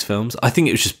 80s films. I think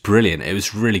it was just brilliant. It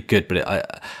was really good, but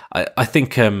I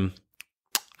think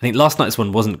last night's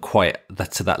one wasn't quite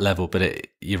to that level, but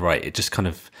you're right. It just kind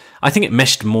of, I think it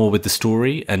meshed more with the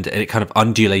story, and it kind of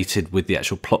undulated with the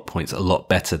actual plot points a lot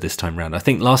better this time around. I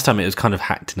think last time it was kind of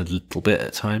hacked in a little bit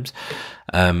at times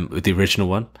with the original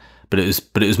one, but it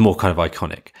was more kind of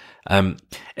iconic. And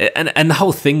the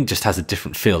whole thing just has a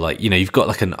different feel. Like, you know, you've got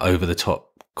like an over-the-top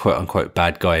quote unquote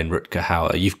bad guy in Rutger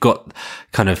Hauer. You've got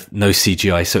kind of no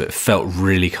CGI, so it felt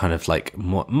really kind of like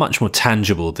much more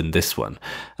tangible than this one.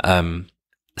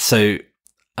 So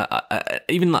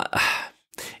even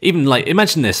like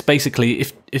imagine this, basically,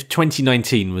 if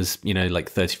 2019 was, you know, like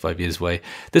 35 years away,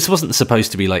 this wasn't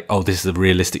supposed to be like, oh, this is a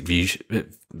realistic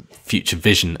future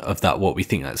vision of that, what we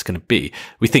think that's going to be.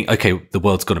 We think, okay, the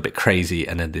world's gone a bit crazy,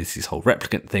 and then there's these whole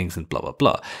replicant things and blah blah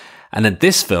blah. And then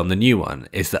this film, the new one,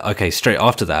 is that, okay, straight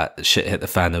after that, shit hit the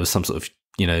fan. There was some sort of,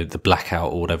 you know, the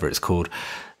blackout or whatever it's called.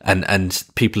 And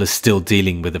people are still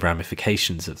dealing with the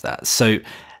ramifications of that. So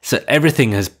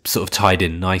everything has sort of tied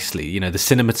in nicely. You know, the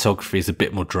cinematography is a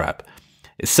bit more drab.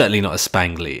 It's certainly not as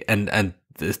spangly. And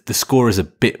the score is a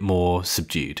bit more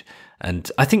subdued.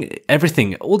 And I think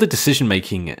everything, all the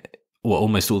decision-making, well,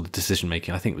 almost all the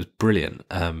decision-making, I think was brilliant.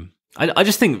 I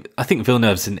think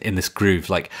Villeneuve's in this groove.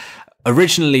 Like,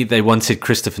 originally, they wanted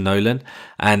Christopher Nolan,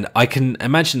 and I can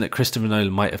imagine that Christopher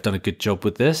Nolan might have done a good job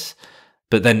with this,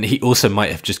 but then he also might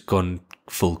have just gone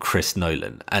full Chris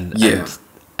Nolan, and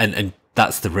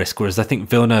that's the risk. Whereas I think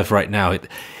Villeneuve right now,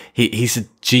 he's a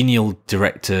genial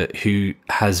director who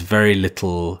has very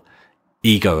little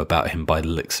ego about him by the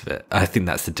looks of it. I think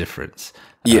that's the difference.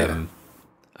 Yeah.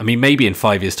 I mean, maybe in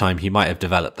 5 years' time, he might have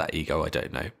developed that ego. I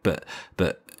don't know, but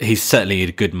he's certainly at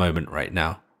a good moment right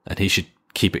now, and he should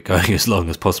keep it going as long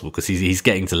as possible, because he's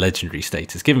getting to legendary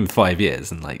status. Give him 5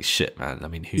 years, and like, shit, man. I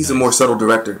mean, he's a more subtle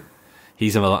director.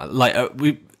 He's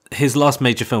his last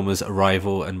major film was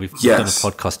Arrival, and we've done a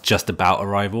podcast just about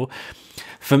Arrival.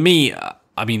 For me,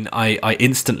 I mean, I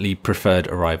instantly preferred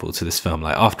Arrival to this film.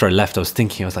 Like after I left, I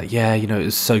was like, yeah, you know, it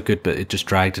was so good, but it just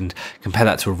dragged. And compare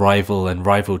that to Arrival, and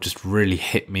Arrival just really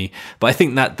hit me. But I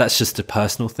think that's just a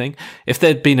personal thing. If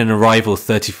there'd been an Arrival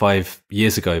 35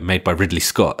 years ago made by Ridley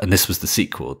Scott, and this was the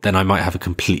sequel, then I might have a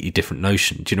completely different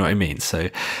notion. Do you know what I mean? So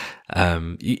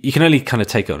you can only kind of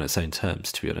take it on its own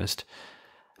terms, to be honest.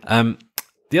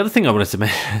 The other thing I wanted to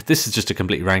mention, this is just a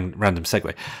completely random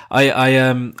segue.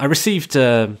 I received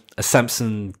a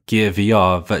Samsung Gear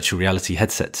VR virtual reality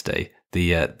headset today,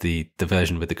 the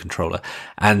version with the controller,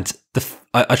 and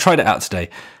I tried it out today.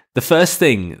 The first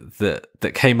thing that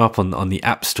came up on the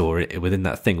App Store within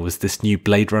that thing was this new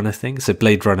Blade Runner thing. So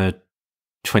Blade Runner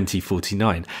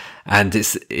 2049, and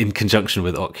it's in conjunction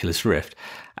with Oculus Rift.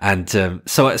 And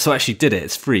so I actually did it.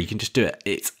 It's free. You can just do it.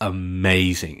 It's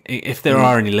amazing. If there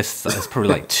are any listeners, there's probably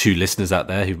like 2 listeners out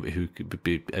there who could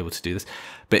be able to do this.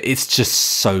 But it's just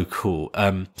so cool.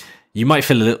 You might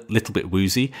feel a little bit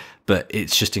woozy, but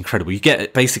it's just incredible. You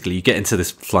get into this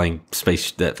flying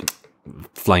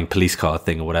police car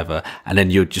thing or whatever, and then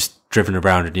you're just driven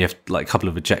around, and you have like a couple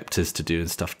of ejectors to do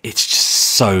and stuff. It's just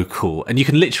so cool. And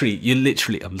you're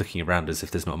literally, I'm looking around as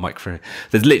if there's not a microphone.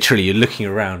 You're looking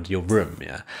around your room,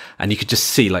 yeah, and you could just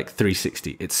see like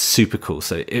 360. It's super cool.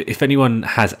 So if anyone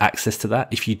has access to that,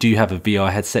 if you do have a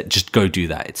VR headset, just go do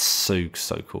that. It's so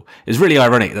cool. It's really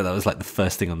ironic that was like the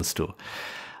first thing on the store.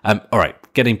 All right,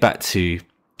 getting back to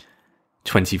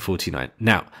 2049.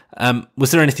 Now,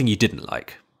 was there anything you didn't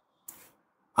like?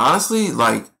 Honestly,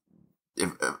 like,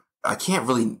 I can't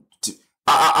really.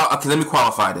 Okay, let me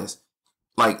qualify this.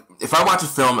 Like, if I watch a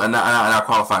film, and I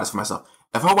qualify this for myself.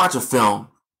 If I watch a film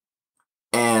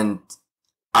and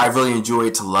I really enjoy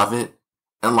it to love it,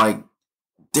 and like,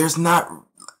 there's not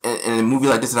in a movie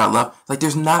like this that I love, like,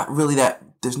 there's not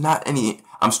any.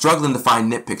 I'm struggling to find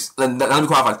nitpicks. Let me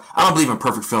qualify. I don't believe in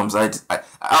perfect films. I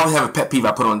always have a pet peeve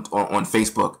I put on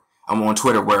Facebook. I'm on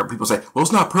Twitter where people say, "Well,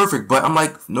 it's not perfect," but I'm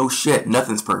like, no shit,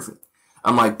 nothing's perfect.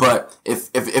 I'm like, but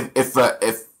if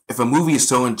a movie is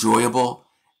so enjoyable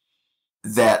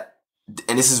that,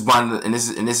 and this is my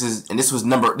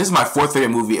 4th favorite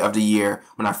movie of the year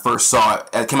when I first saw it.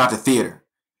 It came out to theater,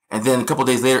 and then a couple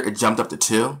days later it jumped up to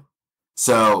 2.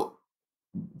 So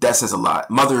that says a lot.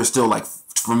 Mother is still like,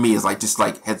 for me, is like just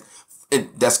like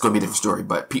that's going to be a different story.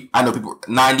 But I know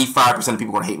 95% of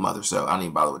people are going to hate Mother, so I don't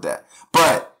even bother with that.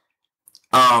 But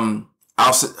I'm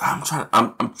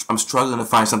struggling to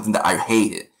find something that I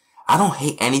hated. I don't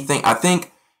hate anything. I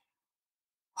think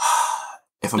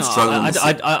if I'm struggling, I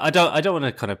don't want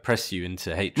to kind of press you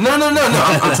into hatred. No. I'm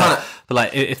trying to. But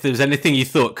like, if there was anything you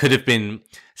thought could have been,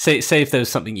 say if there was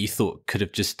something you thought could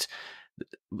have just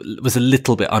was a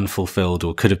little bit unfulfilled,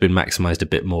 or could have been maximized a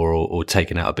bit more, or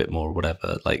taken out a bit more, or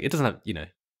whatever. Like, it doesn't have, you know.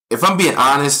 If I'm being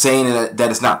honest, saying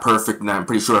that it's not perfect, and I'm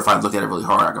pretty sure if I look at it really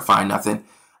hard, I can find nothing.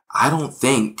 I don't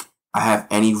think I have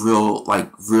any real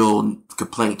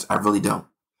complaints. I really don't.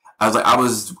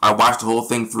 I watched the whole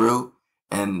thing through,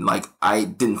 and like, I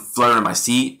didn't flirt in my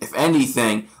seat. If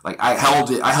anything, like, I held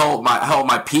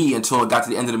my pee until it got to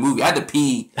the end of the movie. I had to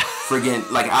pee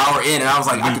friggin' like an hour in, and I was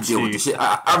like, I could deal with this shit.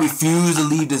 I refused to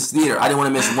leave this theater. I didn't want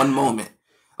to miss one moment.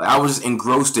 Like, I was just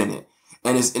engrossed in it.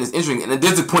 And it's interesting. And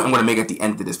there's a point I'm going to make at the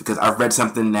end of this, because I've read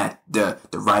something that the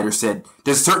writer said.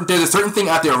 There's a certain thing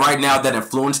out there right now that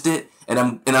influenced it, and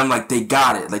I'm like, they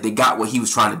got it. Like, they got what he was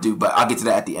trying to do. But I'll get to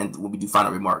that at the end when we do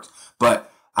final remarks.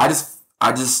 But I just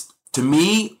to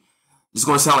me, it's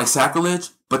going to sound like sacrilege,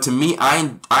 but to me,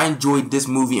 I enjoyed this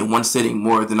movie in one sitting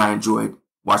more than I enjoyed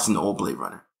watching the old Blade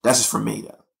Runner. That's just for me,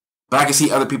 though. But I can see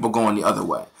other people going the other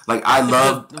way. Like, I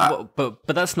love, but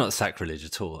that's not sacrilege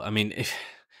at all. I mean, if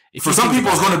for some people,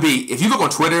 it's going to be. If you look on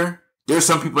Twitter, there's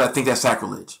some people that think that's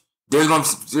sacrilege.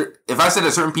 If I said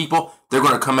to certain people, they're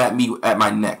going to come at me at my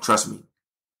neck. Trust me.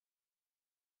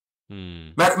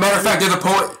 Matter of fact, there's a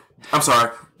poet. I'm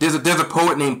sorry. There's a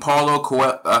poet named Paulo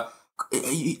Coelho.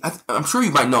 I'm sure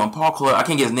you might know him, Paul Coelho. I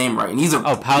can't get his name right, and he's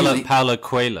Paulo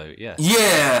Coelho. Yeah.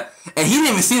 Yeah, and he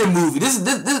didn't even see the movie. This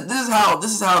is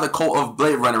how the cult of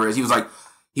Blade Runner is. He was like,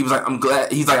 I'm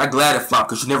glad. He's like, I'm glad it flopped,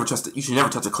 because you should never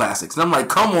touch the classics. And I'm like,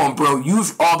 come on, bro.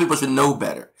 All people should know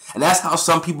better. And that's how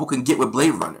some people can get with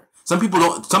Blade Runner. Some people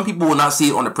will not see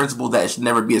it on the principle that it should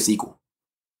never be a sequel.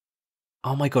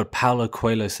 Oh my God, Paulo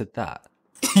Coelho said that.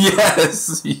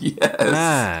 Yes.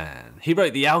 Man, he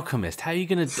wrote The Alchemist. How are you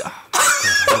gonna? Oh my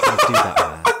God, how are you gonna do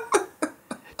that, man?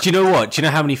 Do you know what? Do you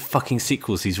know how many fucking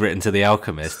sequels he's written to The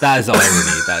Alchemist? That is irony.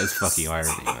 That is fucking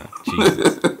irony, man.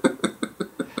 Jesus.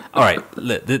 All right,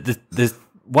 look, there's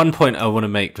one point I want to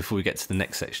make before we get to the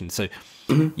next section. So,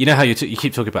 you know how you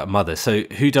keep talking about Mother. So,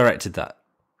 who directed that?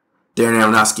 Darren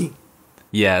Aronofsky.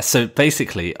 Yeah, so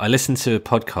basically, I listened to a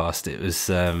podcast. It was,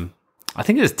 I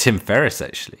think it was Tim Ferriss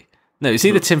actually. No, it's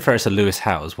either Tim Ferriss or Lewis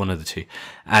Howes, one of the two,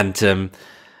 and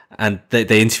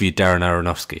they interviewed Darren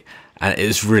Aronofsky, and it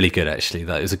was really good actually.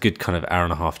 That it was a good kind of hour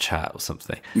and a half chat or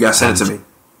something. You gotta send it to me.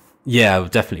 Yeah, I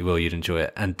definitely will. You'd enjoy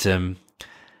it. And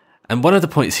one of the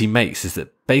points he makes is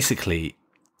that basically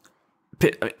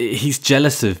he's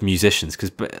jealous of musicians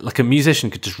because like a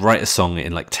musician could just write a song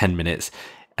in like 10 minutes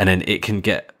and then it can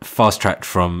get fast tracked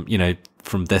from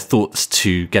their thoughts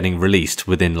to getting released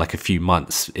within like a few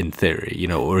months in theory,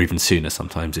 or even sooner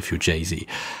sometimes if you're Jay-Z.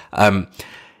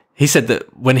 He said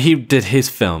that when he did his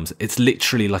films, it's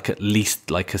literally like at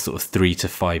least like a sort of 3 to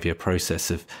 5 year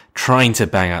process of trying to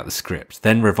bang out the script,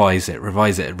 then revise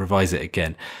it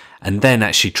again. And then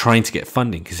actually trying to get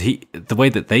funding, because the way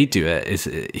that they do it is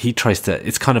he tries to,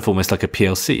 it's kind of almost like a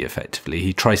PLC effectively.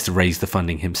 He tries to raise the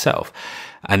funding himself.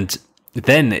 And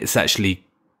then it's actually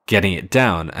getting it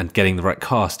down and getting the right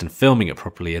cast and filming it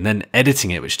properly and then editing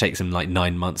it, which takes him like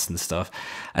 9 months and stuff.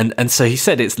 And so he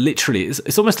said it's literally,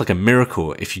 it's almost like a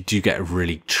miracle if you do get a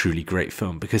really, truly great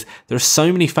film, because there are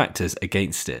so many factors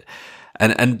against it.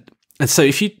 And so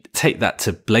if you take that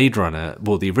to Blade Runner,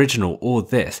 well, the original or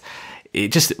this,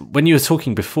 it just, when you were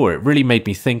talking before, it really made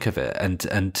me think of it.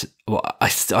 And well, I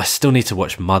still need to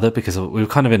watch Mother because we were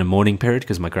kind of in a mourning period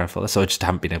because of my grandfather. So I just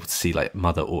haven't been able to see like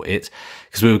Mother or It,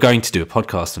 because we were going to do a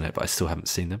podcast on it, but I still haven't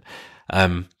seen them.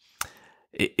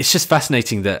 It's just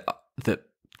fascinating that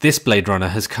this Blade Runner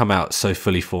has come out so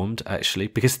fully formed, actually,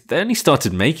 because they only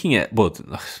started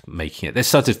they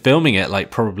started filming it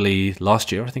like probably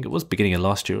last year. I think it was beginning of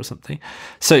last year or something.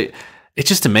 So it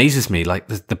just amazes me, like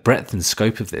the breadth and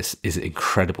scope of this is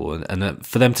incredible, and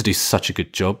for them to do such a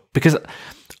good job, because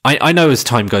I know as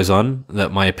time goes on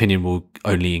that my opinion will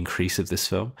only increase of this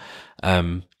film.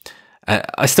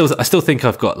 I still think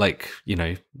I've got like,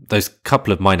 those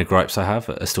couple of minor gripes I have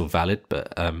are still valid,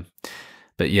 but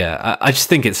yeah, I just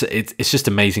think it's just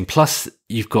amazing. Plus,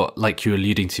 you've got, like you were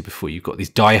alluding to before, you've got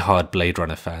these diehard Blade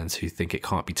Runner fans who think it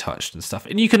can't be touched and stuff,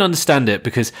 and you can understand it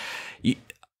because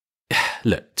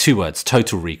look, 2 words: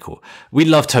 Total Recall. We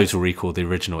love Total Recall, the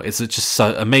original. It's just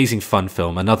so amazing, fun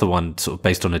film. Another one sort of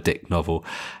based on a Dick novel,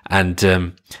 and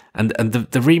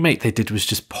the remake they did was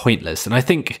just pointless. And I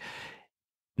think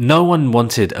no one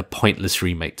wanted a pointless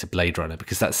remake to Blade Runner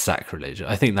because that's sacrilege.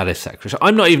 I think that is sacrilege.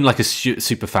 I'm not even like a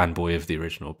super fanboy of the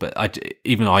original, but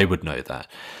even I would know that.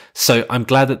 So I'm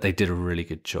glad that they did a really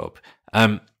good job.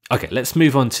 Okay, let's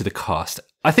move on to the cast.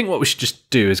 I think what we should just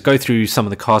do is go through some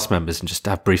of the cast members and just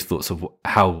have brief thoughts of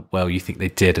how well you think they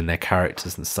did and their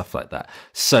characters and stuff like that.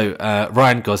 So,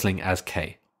 Ryan Gosling as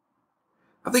K.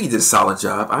 I think he did a solid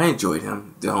job. I enjoyed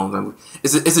him. The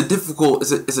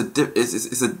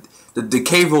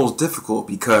K role is difficult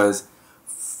because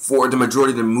for the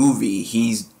majority of the movie,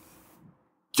 he's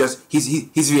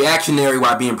reactionary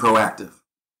while being proactive.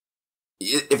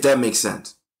 If that makes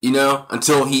sense.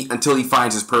 Until he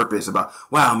finds his purpose about,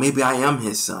 wow, maybe I am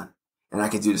his son and I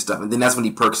can do this stuff. And then that's when he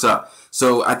perks up.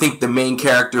 So I think the main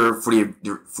character for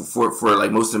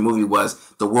like most of the movie was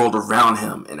the world around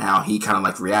him and how he kind of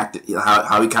like reacted,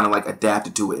 how he kind of like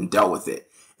adapted to it and dealt with it.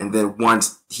 And then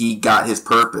once he got his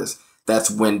purpose,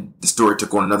 that's when the story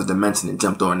took on another dimension and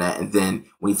jumped on that. And then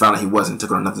when he found out he wasn't,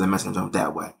 took on another dimension and jumped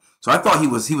that way. So I thought he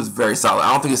was very solid.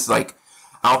 I don't think it's like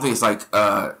I'll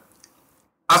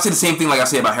say the same thing like I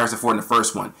say about Harrison Ford in the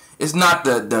first one. It's not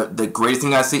the greatest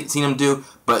thing I've seen him do,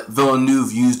 but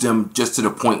Villeneuve used him just to the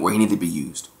point where he needed to be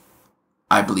used.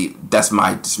 I believe that's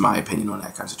my opinion on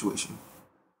that kind of situation.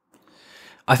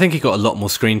 I think he got a lot more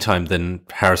screen time than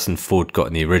Harrison Ford got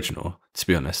in the original, to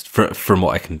be honest, from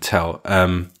what I can tell.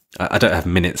 I don't have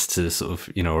minutes to sort of,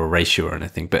 a ratio or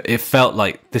anything, but it felt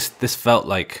like this felt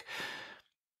like,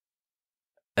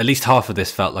 at least half of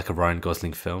this felt like a Ryan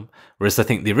Gosling film. Whereas I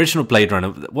think the original Blade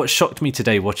Runner, what shocked me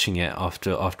today watching it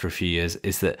after a few years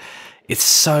is that it's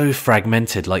so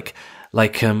fragmented. Like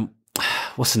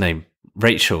what's her name?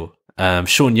 Rachel.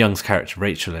 Sean Young's character,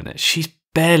 Rachel, in it. She's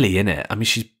barely in it. I mean,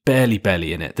 she's barely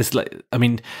in it.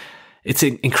 It's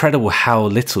incredible how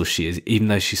little she is, even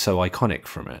though she's so iconic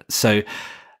from it. So,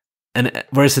 and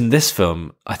whereas in this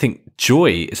film, I think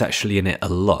Joy is actually in it a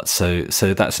lot. So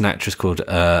that's an actress called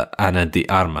Ana de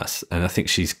Armas, and I think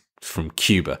she's from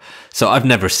Cuba. So I've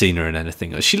never seen her in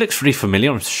anything. She looks really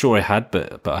familiar. I'm sure I had,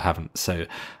 but I haven't. So,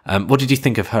 what did you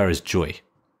think of her as Joy?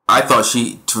 I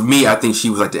think she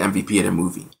was like the MVP of the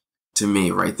movie. To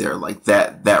me, right there, like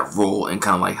that role and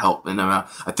kind of like help. And I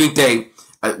think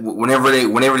whenever they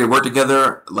work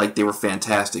together, like they were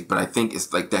fantastic. But I think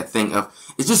it's like that thing of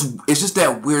it's just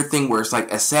that weird thing where it's like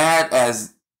as sad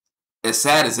as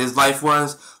his life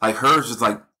was, like hers was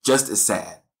like just as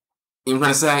sad. You know what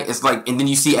I'm trying to say? It's like, and then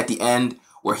you see at the end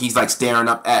where he's like staring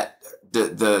up at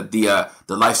the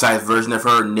life size version of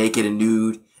her, naked and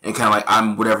nude, and kind of like,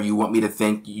 I'm whatever you want me to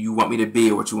think, you want me to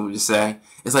be, or what you want me to say.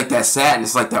 It's like that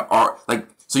sadness, like that art, like.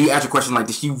 So you ask your question, like,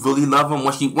 did she really love him?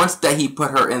 Once that he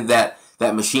put her in that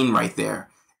machine right there,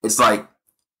 it's like,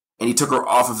 and he took her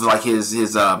off of like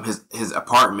his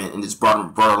apartment and just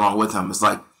brought her along with him. It's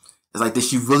like, did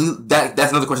she really?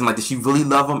 That's another question. Like, did she really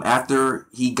love him after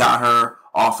he got her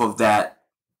off of that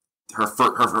her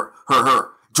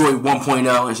Joy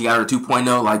 1.0 and she got her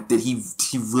 2.0? Like, did he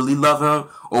really love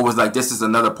him, or was like this is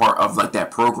another part of like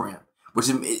that program? Which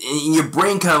in your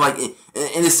brain kind of like,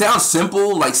 and it sounds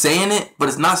simple, like saying it, but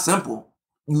it's not simple.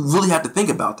 You really have to think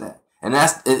about that, and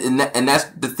that's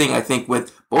the thing I think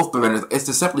with both Benders. It's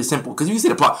just simply simple because you see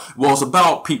the plot. Well, it's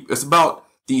about people. It's about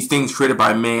these things created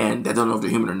by man that don't know if they're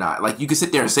human or not. Like you can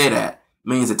sit there and say that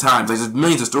millions of times. Like there's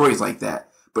millions of stories like that,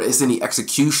 but it's in the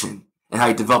execution and how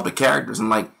you develop the characters. And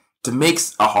like to make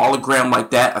a hologram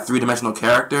like that, a 3-dimensional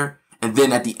character. And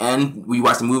then at the end, when you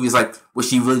watch the movie, it's like, was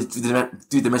she really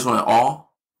 3-dimensional at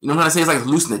all? You know what I'm saying? It's like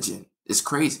hallucinogen. It's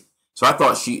crazy. So I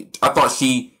thought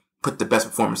she put the best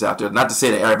performance out there. Not to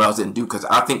say that everybody else didn't do, because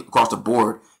I think across the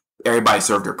board, everybody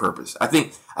served their purpose. I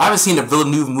haven't seen a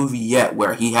Villeneuve movie yet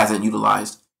where he hasn't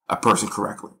utilized a person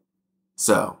correctly.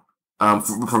 So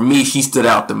for me, she stood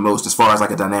out the most as far as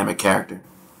like a dynamic character.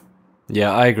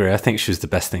 Yeah, I agree. I think she was the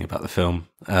best thing about the film.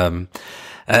 And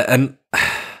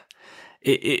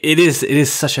it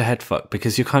is such a head fuck,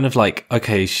 because you're kind of like,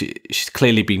 okay, she's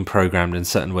clearly been programmed in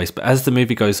certain ways, but as the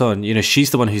movie goes on, you know,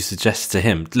 she's the one who suggests to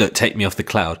him, look, take me off the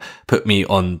cloud, put me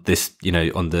on this, you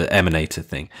know, on the emanator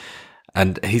thing.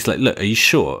 And he's like, look, are you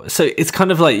sure? So it's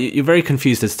kind of like, you're very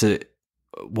confused as to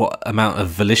what amount of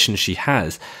volition she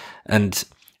has. And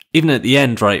even at the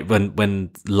end, right, when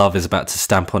Love is about to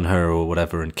stamp on her or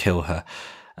whatever and kill her,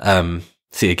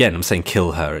 see, again, I'm saying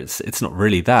kill her, it's not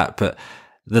really that, but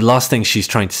the last thing she's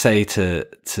trying to say to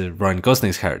Ryan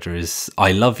Gosling's character is,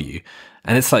 I love you.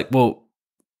 And it's like, well,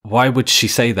 why would she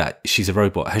say that? She's a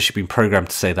robot. Has she been programmed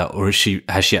to say that? Or has she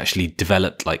actually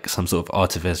developed like some sort of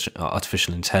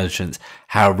artificial intelligence?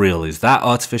 How real is that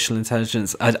artificial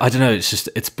intelligence? I don't know.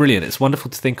 It's brilliant. It's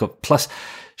wonderful to think of. Plus,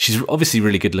 she's obviously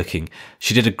really good looking.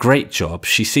 She did a great job.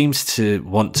 She seems to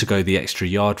want to go the extra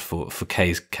yard for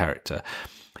Kay's character.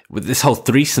 With this whole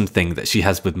threesome thing that she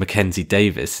has with Mackenzie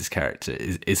Davis's character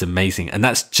is amazing. And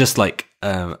that's just like,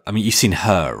 I mean, you've seen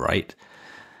Her, right?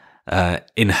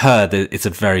 In Her, it's a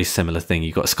very similar thing.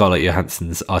 You've got Scarlett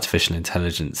Johansson's artificial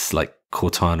intelligence, like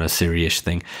Cortana, Siri-ish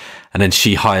thing. And then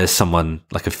she hires someone,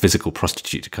 like a physical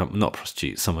prostitute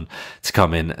someone to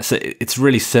come in. So it's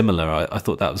really similar. I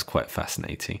thought that was quite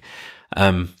fascinating.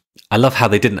 I love how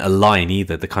they didn't align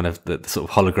either, the kind of the sort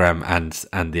of hologram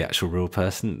and the actual real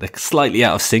person. They're slightly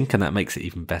out of sync, and that makes it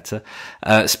even better.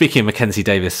 Speaking of Mackenzie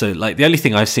Davis, so like the only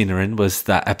thing I've seen her in was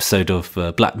that episode of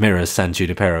Black Mirror, San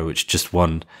Junipero, which just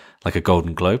won like a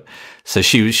Golden Globe. So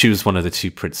she was one of the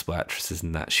two principal actresses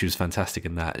in that. She was fantastic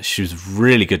in that. She was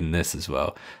really good in this as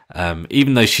well.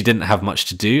 Even though she didn't have much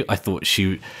to do, I thought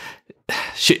it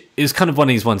was kind of one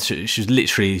of these ones. She was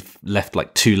literally left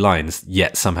like 2 lines,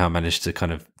 yet somehow managed to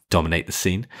kind of dominate the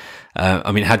scene.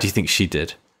 I mean, how do you think she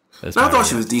did? I thought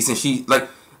she was decent. She like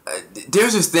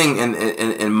there's this thing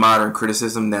in modern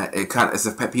criticism that it's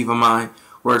a pet peeve of mine,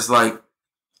 where it's like,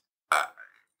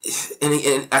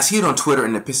 and I see it on Twitter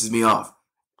and it pisses me off,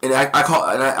 and I call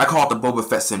it the Boba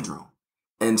Fett syndrome.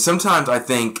 And sometimes I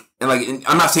think, and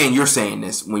I'm not saying you're saying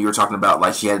this when you were talking about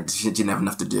like she didn't have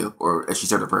enough to do or she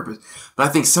served her purpose, but I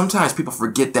think sometimes people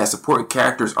forget that supporting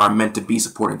characters are meant to be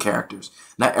supporting characters.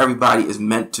 Not everybody is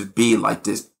meant to be like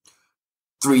this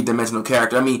 3-dimensional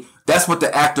character. I mean, that's what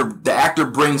the actor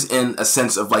brings in a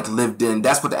sense of like lived in.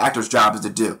 That's what the actor's job is to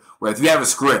do. Where if you have a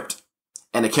script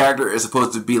and the character is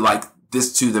supposed to be like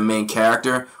this to the main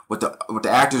character, what the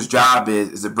actor's job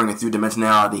is to bring a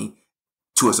 3-dimensionality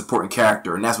to a supporting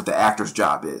character, and that's what the actor's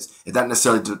job is. It's not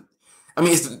necessarily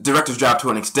it's the director's job to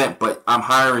an extent, but I'm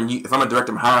hiring you. If I'm a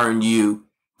director, I'm hiring you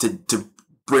to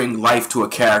bring life to a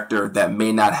character that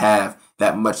may not have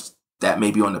that much that may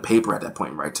be on the paper at that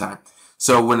point in right time.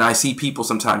 So when I see people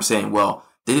sometimes saying, well,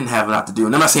 they didn't have a lot to do,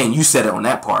 and I'm not saying you said it on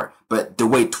that part, but the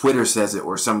way Twitter says it,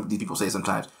 or some of these people say it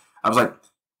sometimes, I was like,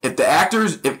 if the actor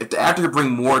could bring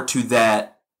more to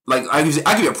that. Like I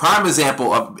give you a prime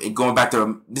example of going back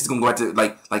to this is going to go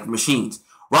back to like machines.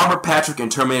 Robert Patrick in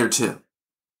Terminator 2,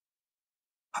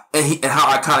 and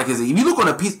how iconic is it? If you look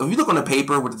on a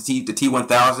paper with the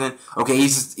T-1000, okay,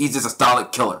 he's just a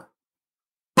solid killer.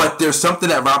 But there's something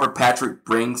that Robert Patrick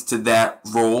brings to that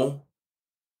role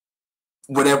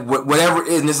whatever it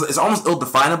is, and it's almost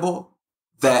ill-definable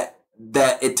that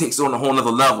it takes on a whole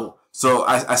nother level. So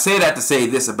I say that to say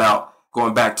this about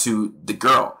going back to the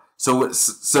girl.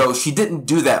 So she didn't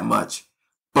do that much,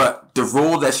 but the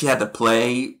role that she had to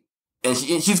play, and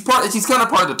she's kind of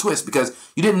part of the twist, because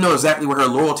you didn't know exactly where her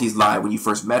loyalties lie when you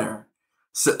first met her.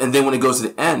 So, and then when it goes to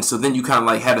the end, so then you kind of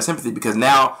like had a sympathy, because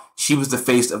now she was the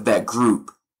face of that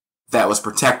group that was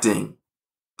protecting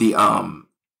the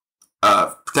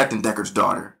protecting Deckard's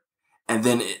daughter, and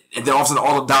then all of a sudden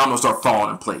all the dominoes start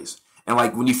falling in place. And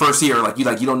like when you first see her, like you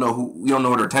don't know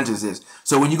what her intentions is.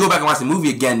 So when you go back and watch the movie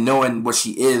again, knowing what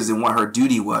she is and what her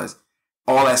duty was,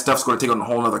 all that stuff's going to take on a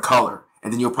whole other color.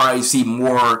 And then you'll probably see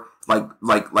more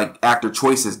like actor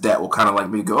choices that will kind of like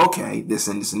maybe go, okay, this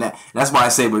and this and that. And that's why I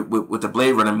say with the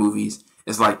Blade Runner movies,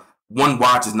 it's like one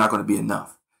watch is not going to be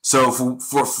enough. So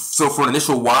for an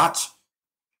initial watch,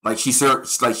 like she served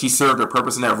her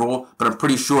purpose in that role. But I'm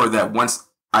pretty sure that once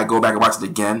I go back and watch it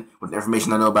again with the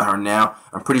information I know about her now,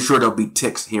 I'm pretty sure there'll be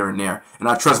ticks here and there. And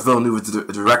I trust Villeneuve as the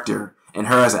director and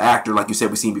her as an actor, like you said,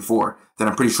 we've seen before, that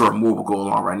I'm pretty sure more will go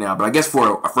along right now. But I guess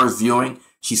for a first viewing,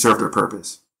 she served her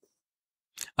purpose.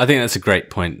 I think that's a great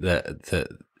point,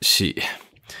 that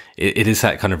it is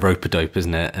that kind of rope-a-dope,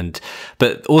 isn't it?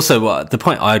 But also the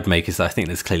point I'd make is that I think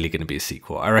there's clearly going to be a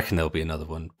sequel. I reckon there'll be another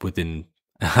one within...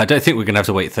 I don't think we're going to have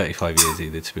to wait 35 years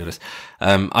either, to be honest.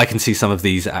 I can see some of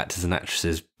these actors and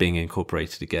actresses being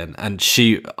incorporated again. And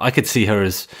I could see her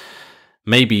as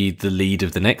maybe the lead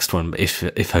of the next one, if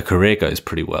her career goes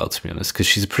pretty well, to be honest, because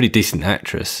she's a pretty decent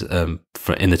actress in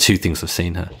the two things I've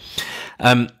seen her.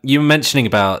 You were mentioning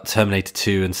about Terminator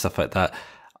 2 and stuff like that.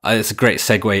 It's a great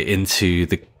segue into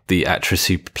the actress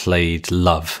who played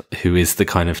Love, who is the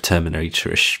kind of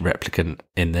Terminator-ish replicant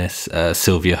in this,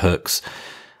 Sylvia Hooks.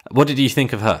 What did you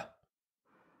think of her?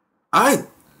 At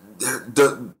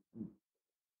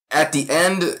the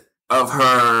end of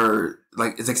her,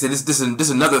 like it's like this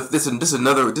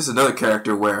is another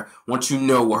character where once you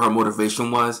know what her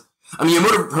motivation was, I mean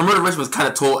her motivation was kind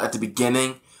of told at the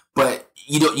beginning, but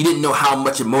you didn't know how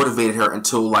much it motivated her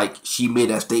until like she made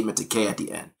that statement to Kay at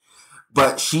the end.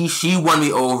 But she won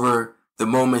me over the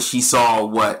moment she saw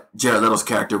what Jared Leto's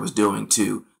character was doing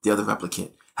to the other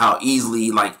replicant. How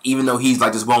easily, like, even though he's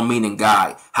like this well-meaning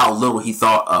guy, how little he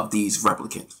thought of these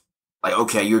replicants. Like,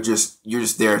 okay, you're just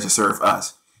there to serve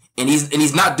us, and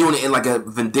he's not doing it in like a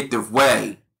vindictive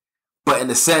way, but in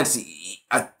the sense,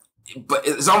 but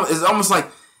it's almost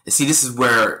like, see, this is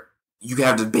where you can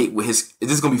have a debate with his.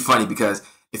 This is gonna be funny because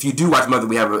if you do watch Mother,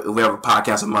 we have a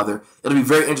podcast on Mother. It'll be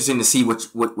very interesting to see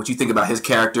what you think about his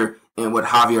character and what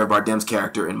Javier Bardem's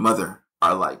character in Mother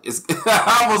are like.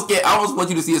 I almost want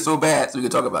you to see it so bad so we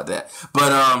can talk about that.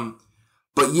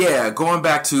 But yeah, going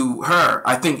back to her,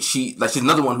 I think she's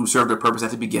another one who served her purpose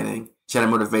at the beginning. She had a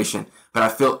motivation, but I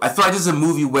feel like this is a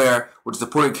movie where with the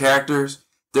supporting characters,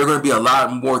 there are going to be a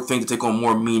lot more things to take on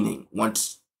more meaning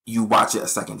once you watch it a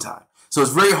second time. So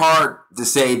it's very hard to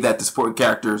say that the supporting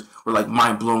characters were like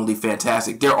mind-blowingly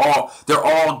fantastic. They're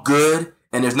all good.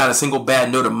 And there's not a single bad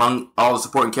note among all the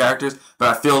supporting characters. But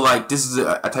I feel like this is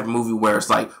a type of movie where it's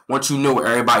like, once you know where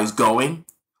everybody's going,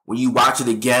 when you watch it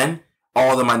again,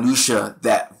 all the minutia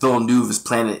that Villeneuve is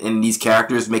planning in these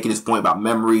characters, making his point about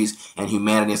memories and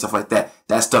humanity and stuff like that,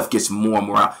 that stuff gets more and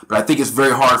more out. But I think it's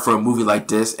very hard for a movie like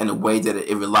this and the way that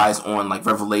it relies on like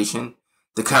revelation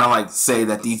to kind of like say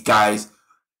that these guys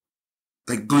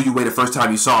like blew you away the first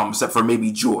time you saw them, except for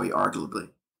maybe Joy,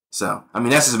 arguably. So, I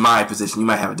mean, that's just my position. You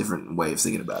might have a different way of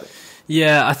thinking about it.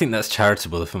 Yeah, I think that's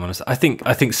charitable, if I'm honest. I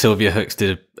think Sylvia Hooks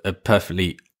did a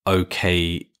perfectly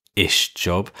okay-ish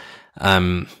job.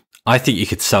 I think you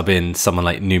could sub in someone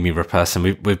like Noomi Rapace, and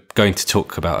we're going to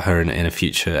talk about her in a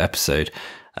future episode.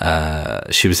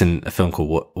 She was in a film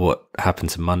called What Happened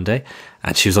to Monday,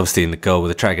 and she was obviously in The Girl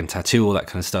with a Dragon Tattoo, all that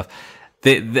kind of stuff.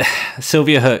 The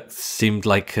Sylvia Hooks seemed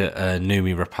like a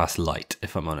Noomi Rapace light,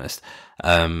 if I'm honest.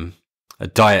 A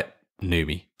diet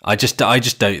Noomi. I just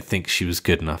don't think she was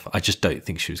good enough.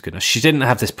 She didn't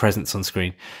have this presence on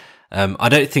screen. I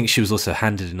don't think she was also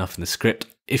handed enough in the script.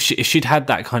 If she'd had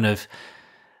that kind of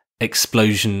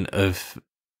explosion of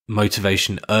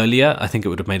motivation earlier, I think it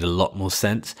would have made a lot more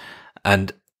sense.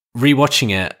 And rewatching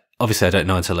it, obviously I don't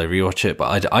know until I rewatch it,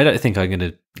 but I don't think I'm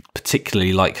going to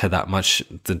particularly like her that much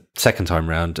the second time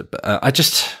round. But I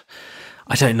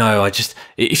I don't know.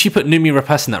 If you put Noomi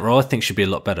Rapace in that role, I think she'd be a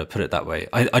lot better. Put it that way.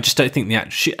 I just don't think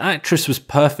the actress was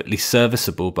perfectly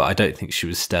serviceable, but I don't think she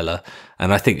was stellar.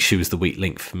 And I think she was the weak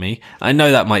link for me. I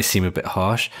know that might seem a bit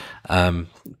harsh,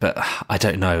 but I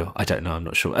don't know. I'm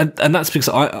not sure. And that's because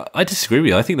I disagree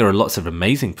with you. I think there are lots of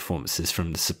amazing performances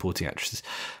from the supporting actresses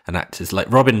and actors, like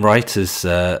Robin Wright as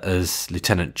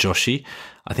Lieutenant Joshi.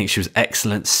 I think she was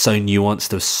excellent, so nuanced.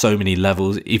 There were so many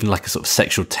levels, even like a sort of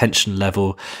sexual tension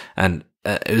level, and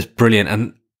it was brilliant.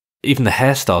 And even the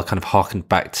hairstyle kind of harkened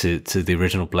back to the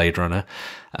original Blade Runner.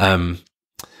 I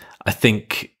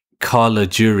think Carla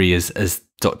Jury as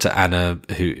Dr. Anna,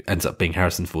 who ends up being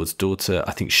Harrison Ford's daughter,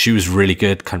 I think she was really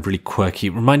good, kind of really quirky.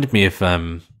 It reminded me of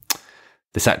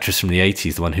this actress from the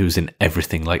 80s, the one who was in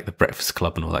everything, like The Breakfast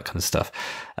Club and all that kind of stuff.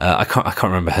 I can't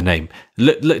remember her name.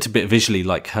 Looked a bit visually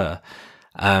like her.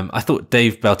 I thought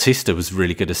Dave Bautista was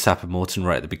really good as Sapper Morton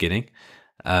right at the beginning.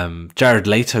 Jared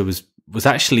Leto was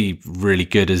actually really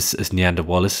good as Neander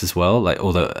Wallace as well, like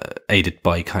although aided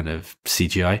by kind of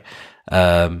CGI.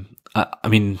 I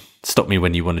mean, stop me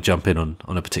when you want to jump in on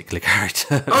a particular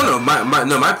character. Oh no,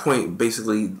 my point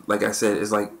basically, like I said,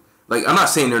 is like I'm not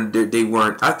saying they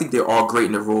weren't. I think they're all great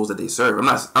in the roles that they serve. I'm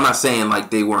not saying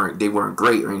like they weren't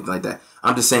great or anything like that.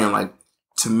 I'm just saying, like,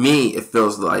 to me it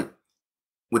feels like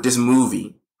with this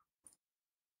movie,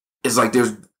 it's like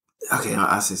there's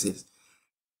I'll say this.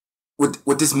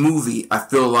 With this movie, I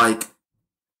feel like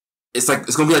it's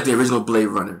gonna be like the original Blade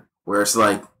Runner, where it's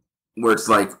like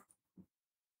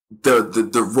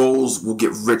the roles will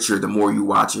get richer the more you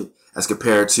watch it, as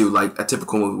compared to like a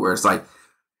typical movie where it's like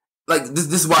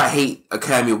this is why I hate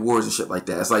Academy Awards and shit like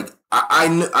that. It's like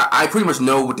I pretty much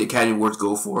know what the Academy Awards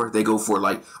go for. They go for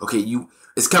like, okay,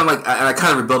 it's kind of like, and I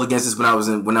kind of rebelled against this when I was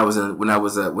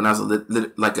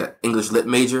like an English lit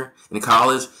major in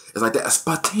college. It's like that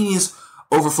spontaneous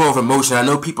overflow of emotion. I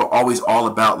know people are always all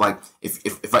about like if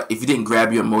you didn't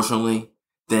grab you emotionally,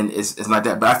 then it's not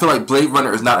that. But I feel like Blade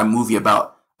Runner is not a movie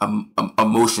about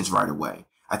emotions right away.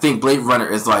 I think Blade Runner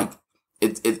is like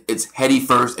it's heady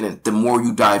first, and the more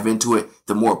you dive into it,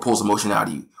 the more it pulls emotion out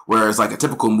of you. Whereas like a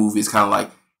typical movie is kind of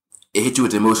like it hits you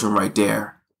with the emotion right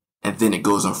there, and then it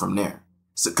goes on from there.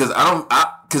 So, because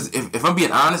if I'm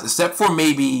being honest, except for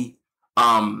maybe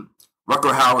Rutger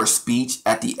Hauer's speech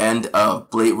at the end of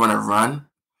Blade Runner Run,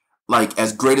 like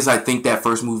as great as I think that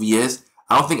first movie is,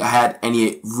 I don't think I had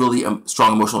any really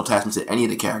strong emotional attachment to any of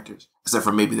the characters, except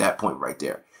for maybe that point right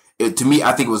there. To me,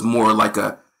 I think it was more like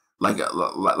a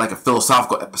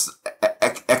philosophical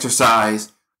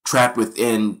exercise trapped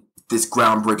within this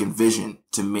groundbreaking vision.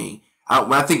 To me,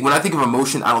 when I think of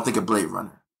emotion, I don't think of Blade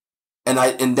Runner.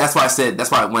 And that's why I said,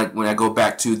 that's why when I go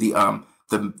back to the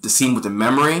scene with the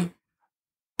memory,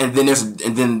 and then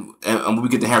when we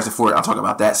get to Harrison Ford, I'll talk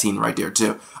about that scene right there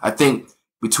too. I think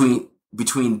between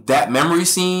that memory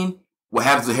scene, what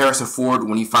happens to Harrison Ford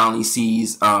when he finally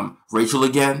sees Rachel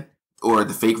again, or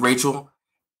the fake Rachel,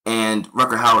 and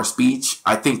Rutger Hauer's speech,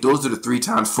 I think those are the three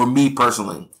times for me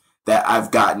personally that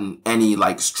I've gotten any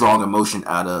like strong emotion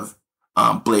out of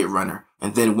Blade Runner.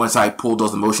 And then once I pulled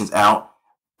those emotions out,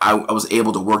 I was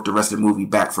able to work the rest of the movie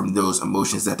back from those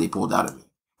emotions that they pulled out of me.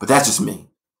 But that's just me.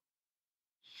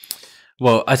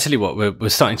 Well, I tell you what, we're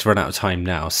starting to run out of time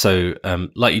now. So,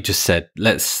 like you just said,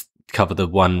 let's cover the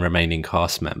one remaining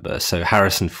cast member. So,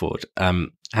 Harrison Ford.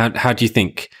 How do you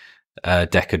think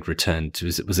Deckard returned?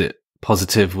 Was it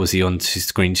positive? Was he on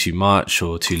screen too much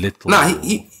or too little? No,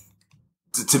 he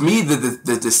to me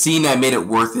the scene that made it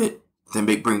worth it to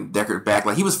bring Deckard back.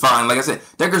 Like, he was fine. Like I said,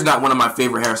 Deckard's not one of my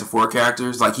favorite Harrison Ford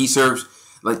characters. Like, he serves,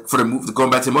 like, for the movie, going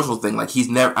back to the emotional thing, like,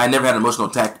 I never had an emotional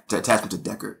attachment to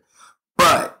Deckard.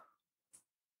 But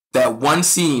that one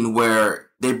scene where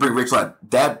they bring Rachel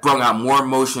out, that brought out more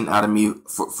emotion out of me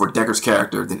for Deckard's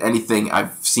character than anything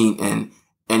I've seen in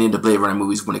any of the Blade Runner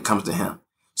movies when it comes to him.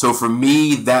 So for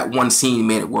me, that one scene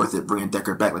made it worth it bringing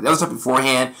Deckard back. Like, the other stuff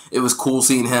beforehand, it was cool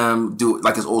seeing him do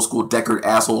like his old school Deckard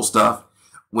asshole stuff.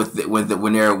 When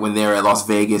they're at Las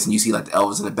Vegas and you see like the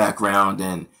Elvis in the background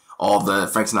and all the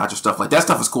Frank Sinatra stuff, like that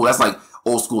stuff is cool. That's like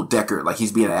old school Deckard, like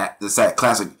he's being that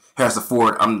classic Harrison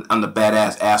Ford. I'm the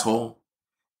badass asshole.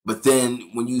 But then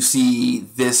when you see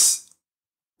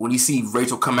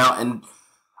Rachel come out, and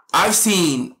I've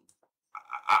seen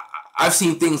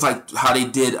things like how they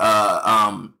did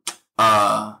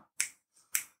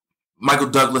Michael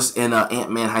Douglas in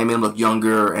Ant-Man, how you made him look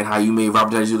younger, and how you made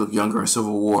Robert Downey Jr. look younger in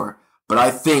Civil War. But I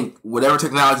think whatever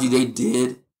technology they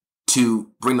did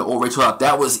to bring the old Rachel out,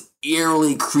 that was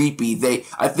eerily creepy.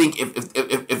 I think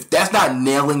if that's not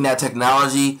nailing that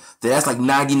technology, then that's like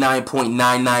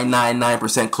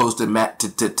 99.9999% close to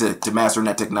mastering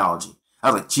that technology.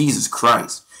 I was like, Jesus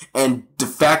Christ. And the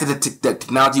fact that the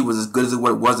technology was as good as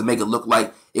what it was to make it look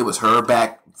like it was her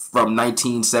back from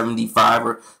 1975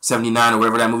 or 79 or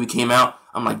wherever that movie came out,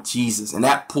 I'm like, Jesus. And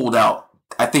that pulled out.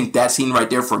 I think that scene right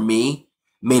there for me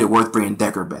made it worth bringing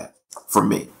Deckard back for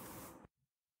me.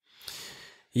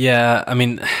 Yeah, I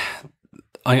mean,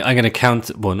 I'm going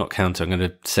to not counter. I'm going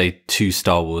to say two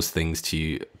Star Wars things to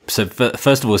you. So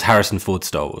first of all, is Harrison Ford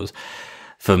Star Wars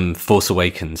from Force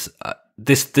Awakens.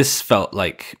 This felt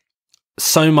like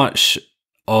so much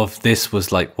of this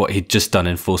was like what he'd just done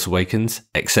in Force Awakens,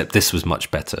 except this was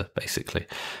much better, basically.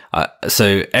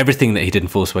 So everything that he did in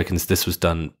Force Awakens, this was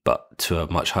done, but to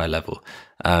a much higher level.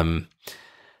 And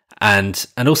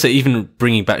also even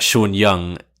bringing back Sean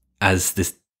Young as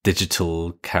this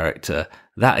digital character,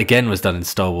 that again was done in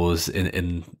Star Wars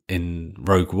in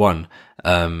Rogue One.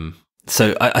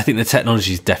 So I think the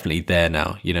technology is definitely there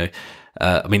now, you know.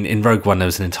 I mean, in Rogue One, there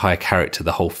was an entire character,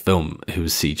 the whole film, who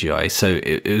was CGI. So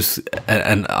it was,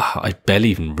 and I barely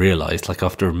even realized, like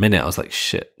after a minute, I was like,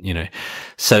 shit, you know.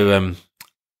 So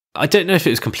I don't know if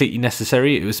it was completely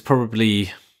necessary. It was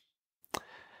probably,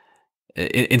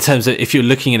 in terms of, if you're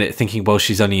looking at it thinking, well,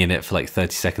 she's only in it for like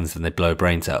 30 seconds and they blow her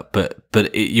brains out.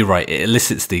 But you're right, it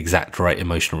elicits the exact right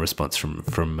emotional response from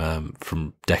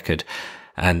Deckard.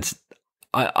 And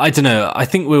I don't know. I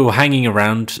think we were hanging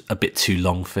around a bit too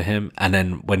long for him, and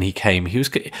then when he came, he was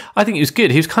good. I think he was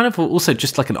good. He was kind of also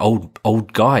just like an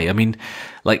old guy. I mean,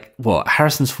 like what?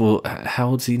 Harrison's for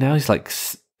how old is he now? He's like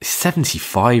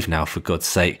 75 now, for God's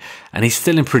sake, and he's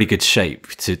still in pretty good shape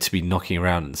to be knocking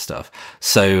around and stuff.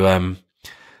 So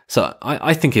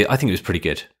I think it was pretty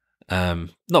good.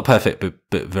 Not perfect,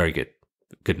 but very good,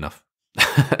 good enough.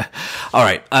 All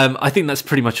right. I think that's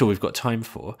pretty much all we've got time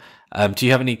for. Do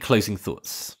you have any closing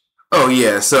thoughts? Oh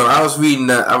yeah. So I was reading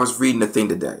the thing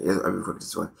today.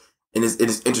 And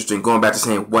it's interesting going back to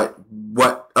saying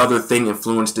what other thing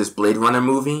influenced this Blade Runner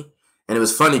movie. And it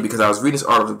was funny because I was reading this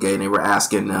article today and they were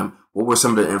asking what were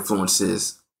some of the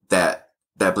influences that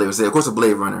Blade was saying. Of course, the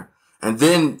Blade Runner. And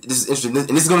then this is interesting. And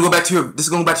this is going to go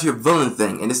back to your villain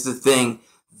thing. And this is the thing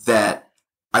that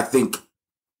I think,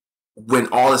 when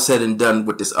all is said and done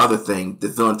with this other thing, the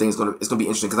villain thing is going to be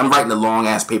interesting because I'm writing a long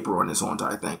ass paper on this whole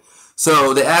entire thing.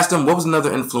 So they asked him what was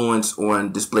another influence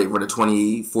on this Blade Runner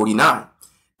 2049,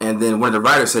 and then one of the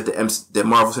writers said the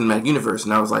Marvel Cinematic Universe,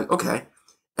 and I was like, okay,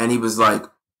 and he was like,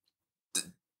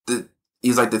 the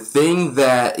thing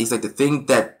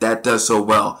that does so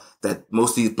well that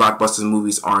most of these blockbuster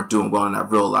movies aren't doing well and not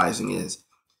realizing is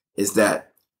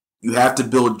that you have to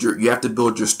build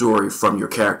your story from your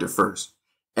character first.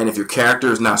 And if your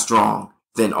character is not strong,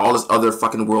 then all this other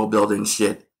fucking world building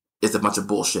shit is a bunch of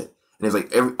bullshit. And it's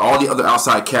like all the other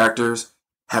outside characters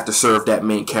have to serve that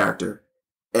main character.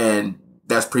 And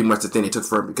that's pretty much the thing they took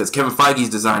for him. Because Kevin Feige's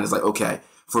design is like, okay,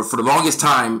 for the longest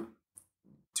time,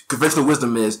 conventional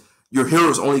wisdom is your hero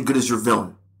is only good as your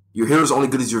villain. Your hero is only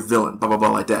good as your villain, blah, blah, blah,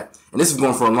 like that. And this is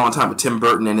going for a long time with Tim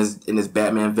Burton and his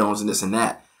Batman villains and this and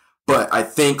that. But I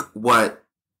think what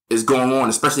is going on,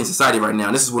 especially in society right now,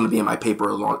 and this is going to be in my paper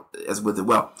along as with it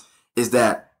well, is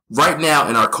that right now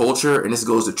in our culture, and this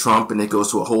goes to Trump and it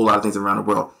goes to a whole lot of things around the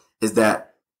world, is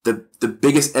that the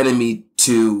biggest enemy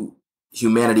to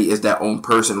humanity is that own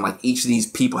person. Like each of these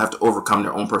people have to overcome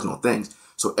their own personal things.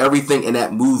 So everything in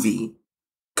that movie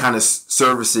kind of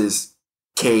services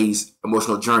Kay's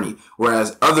emotional journey.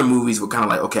 Whereas other movies were kind of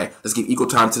like, okay, let's give equal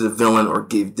time to the villain or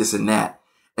give this and that.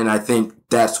 And I think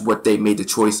that's what they made the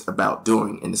choice about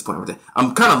doing in this point.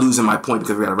 I'm kind of losing my point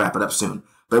because we got to wrap it up soon.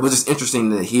 But it was just interesting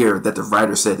to hear that the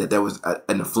writer said that was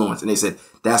an influence. And they said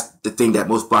that's the thing that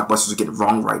most blockbusters are getting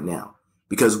wrong right now.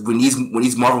 Because when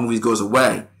these Marvel movies goes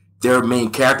away, their main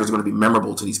characters are going to be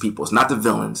memorable to these people. It's not the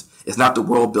villains. It's not the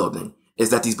world building.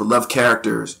 It's that these beloved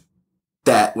characters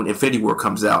that when Infinity War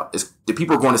comes out, the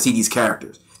people are going to see these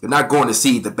characters. They're not going to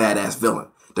see the badass villain.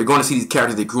 They're going to see these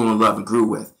characters they grew in love and grew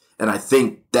with. And I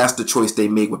think that's the choice they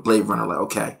made with Blade Runner. Like,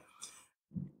 okay,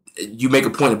 you make a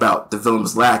point about the villain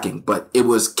was lacking, but it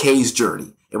was Kay's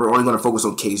journey. And we're only going to focus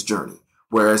on Kay's journey.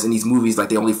 Whereas in these movies, like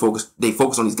they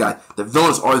focus on these guys. The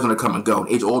villain's always going to come and go.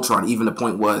 In Age of Ultron, even the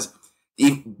point was,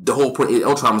 the whole point of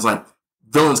Ultron was like,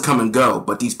 villains come and go,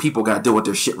 but these people got to deal with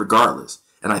their shit regardless.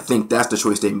 And I think that's the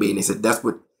choice they made. And they said that's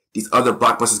what these other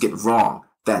blockbusters get wrong,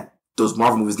 that those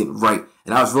Marvel movies get right.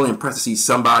 And I was really impressed to see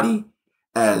somebody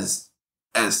as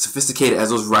sophisticated as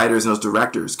those writers and those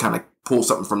directors kind of pull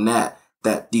something from that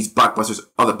these other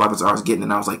blockbusters are getting.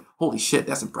 And I was like, holy shit,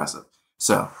 that's impressive.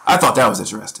 So I thought that was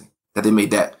interesting, that they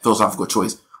made that philosophical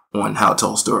choice on how to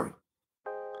tell a story.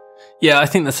 Yeah, I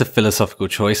think that's a philosophical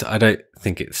choice. I don't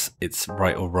think it's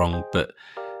right or wrong, but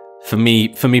For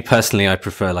me personally, I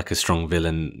prefer like a strong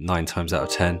villain 9 times out of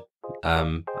 10. I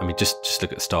mean, just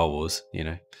look at Star Wars, you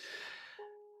know.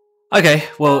 Okay,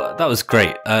 well, that was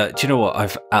great. Do you know what?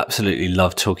 I've absolutely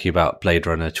loved talking about Blade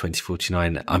Runner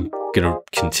 2049. I'm going to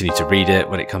continue to read it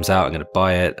when it comes out. I'm going to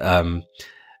buy it,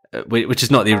 which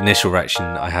is not the initial reaction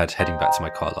I had heading back to my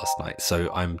car last night. So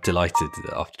I'm delighted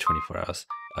that after 24 hours,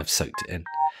 I've soaked it in.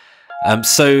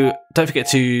 So don't forget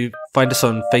to find us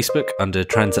on Facebook under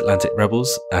Transatlantic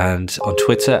Rebels and on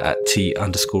Twitter at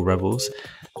 @T_Rebels.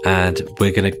 And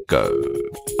we're going to go.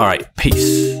 All right,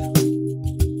 peace.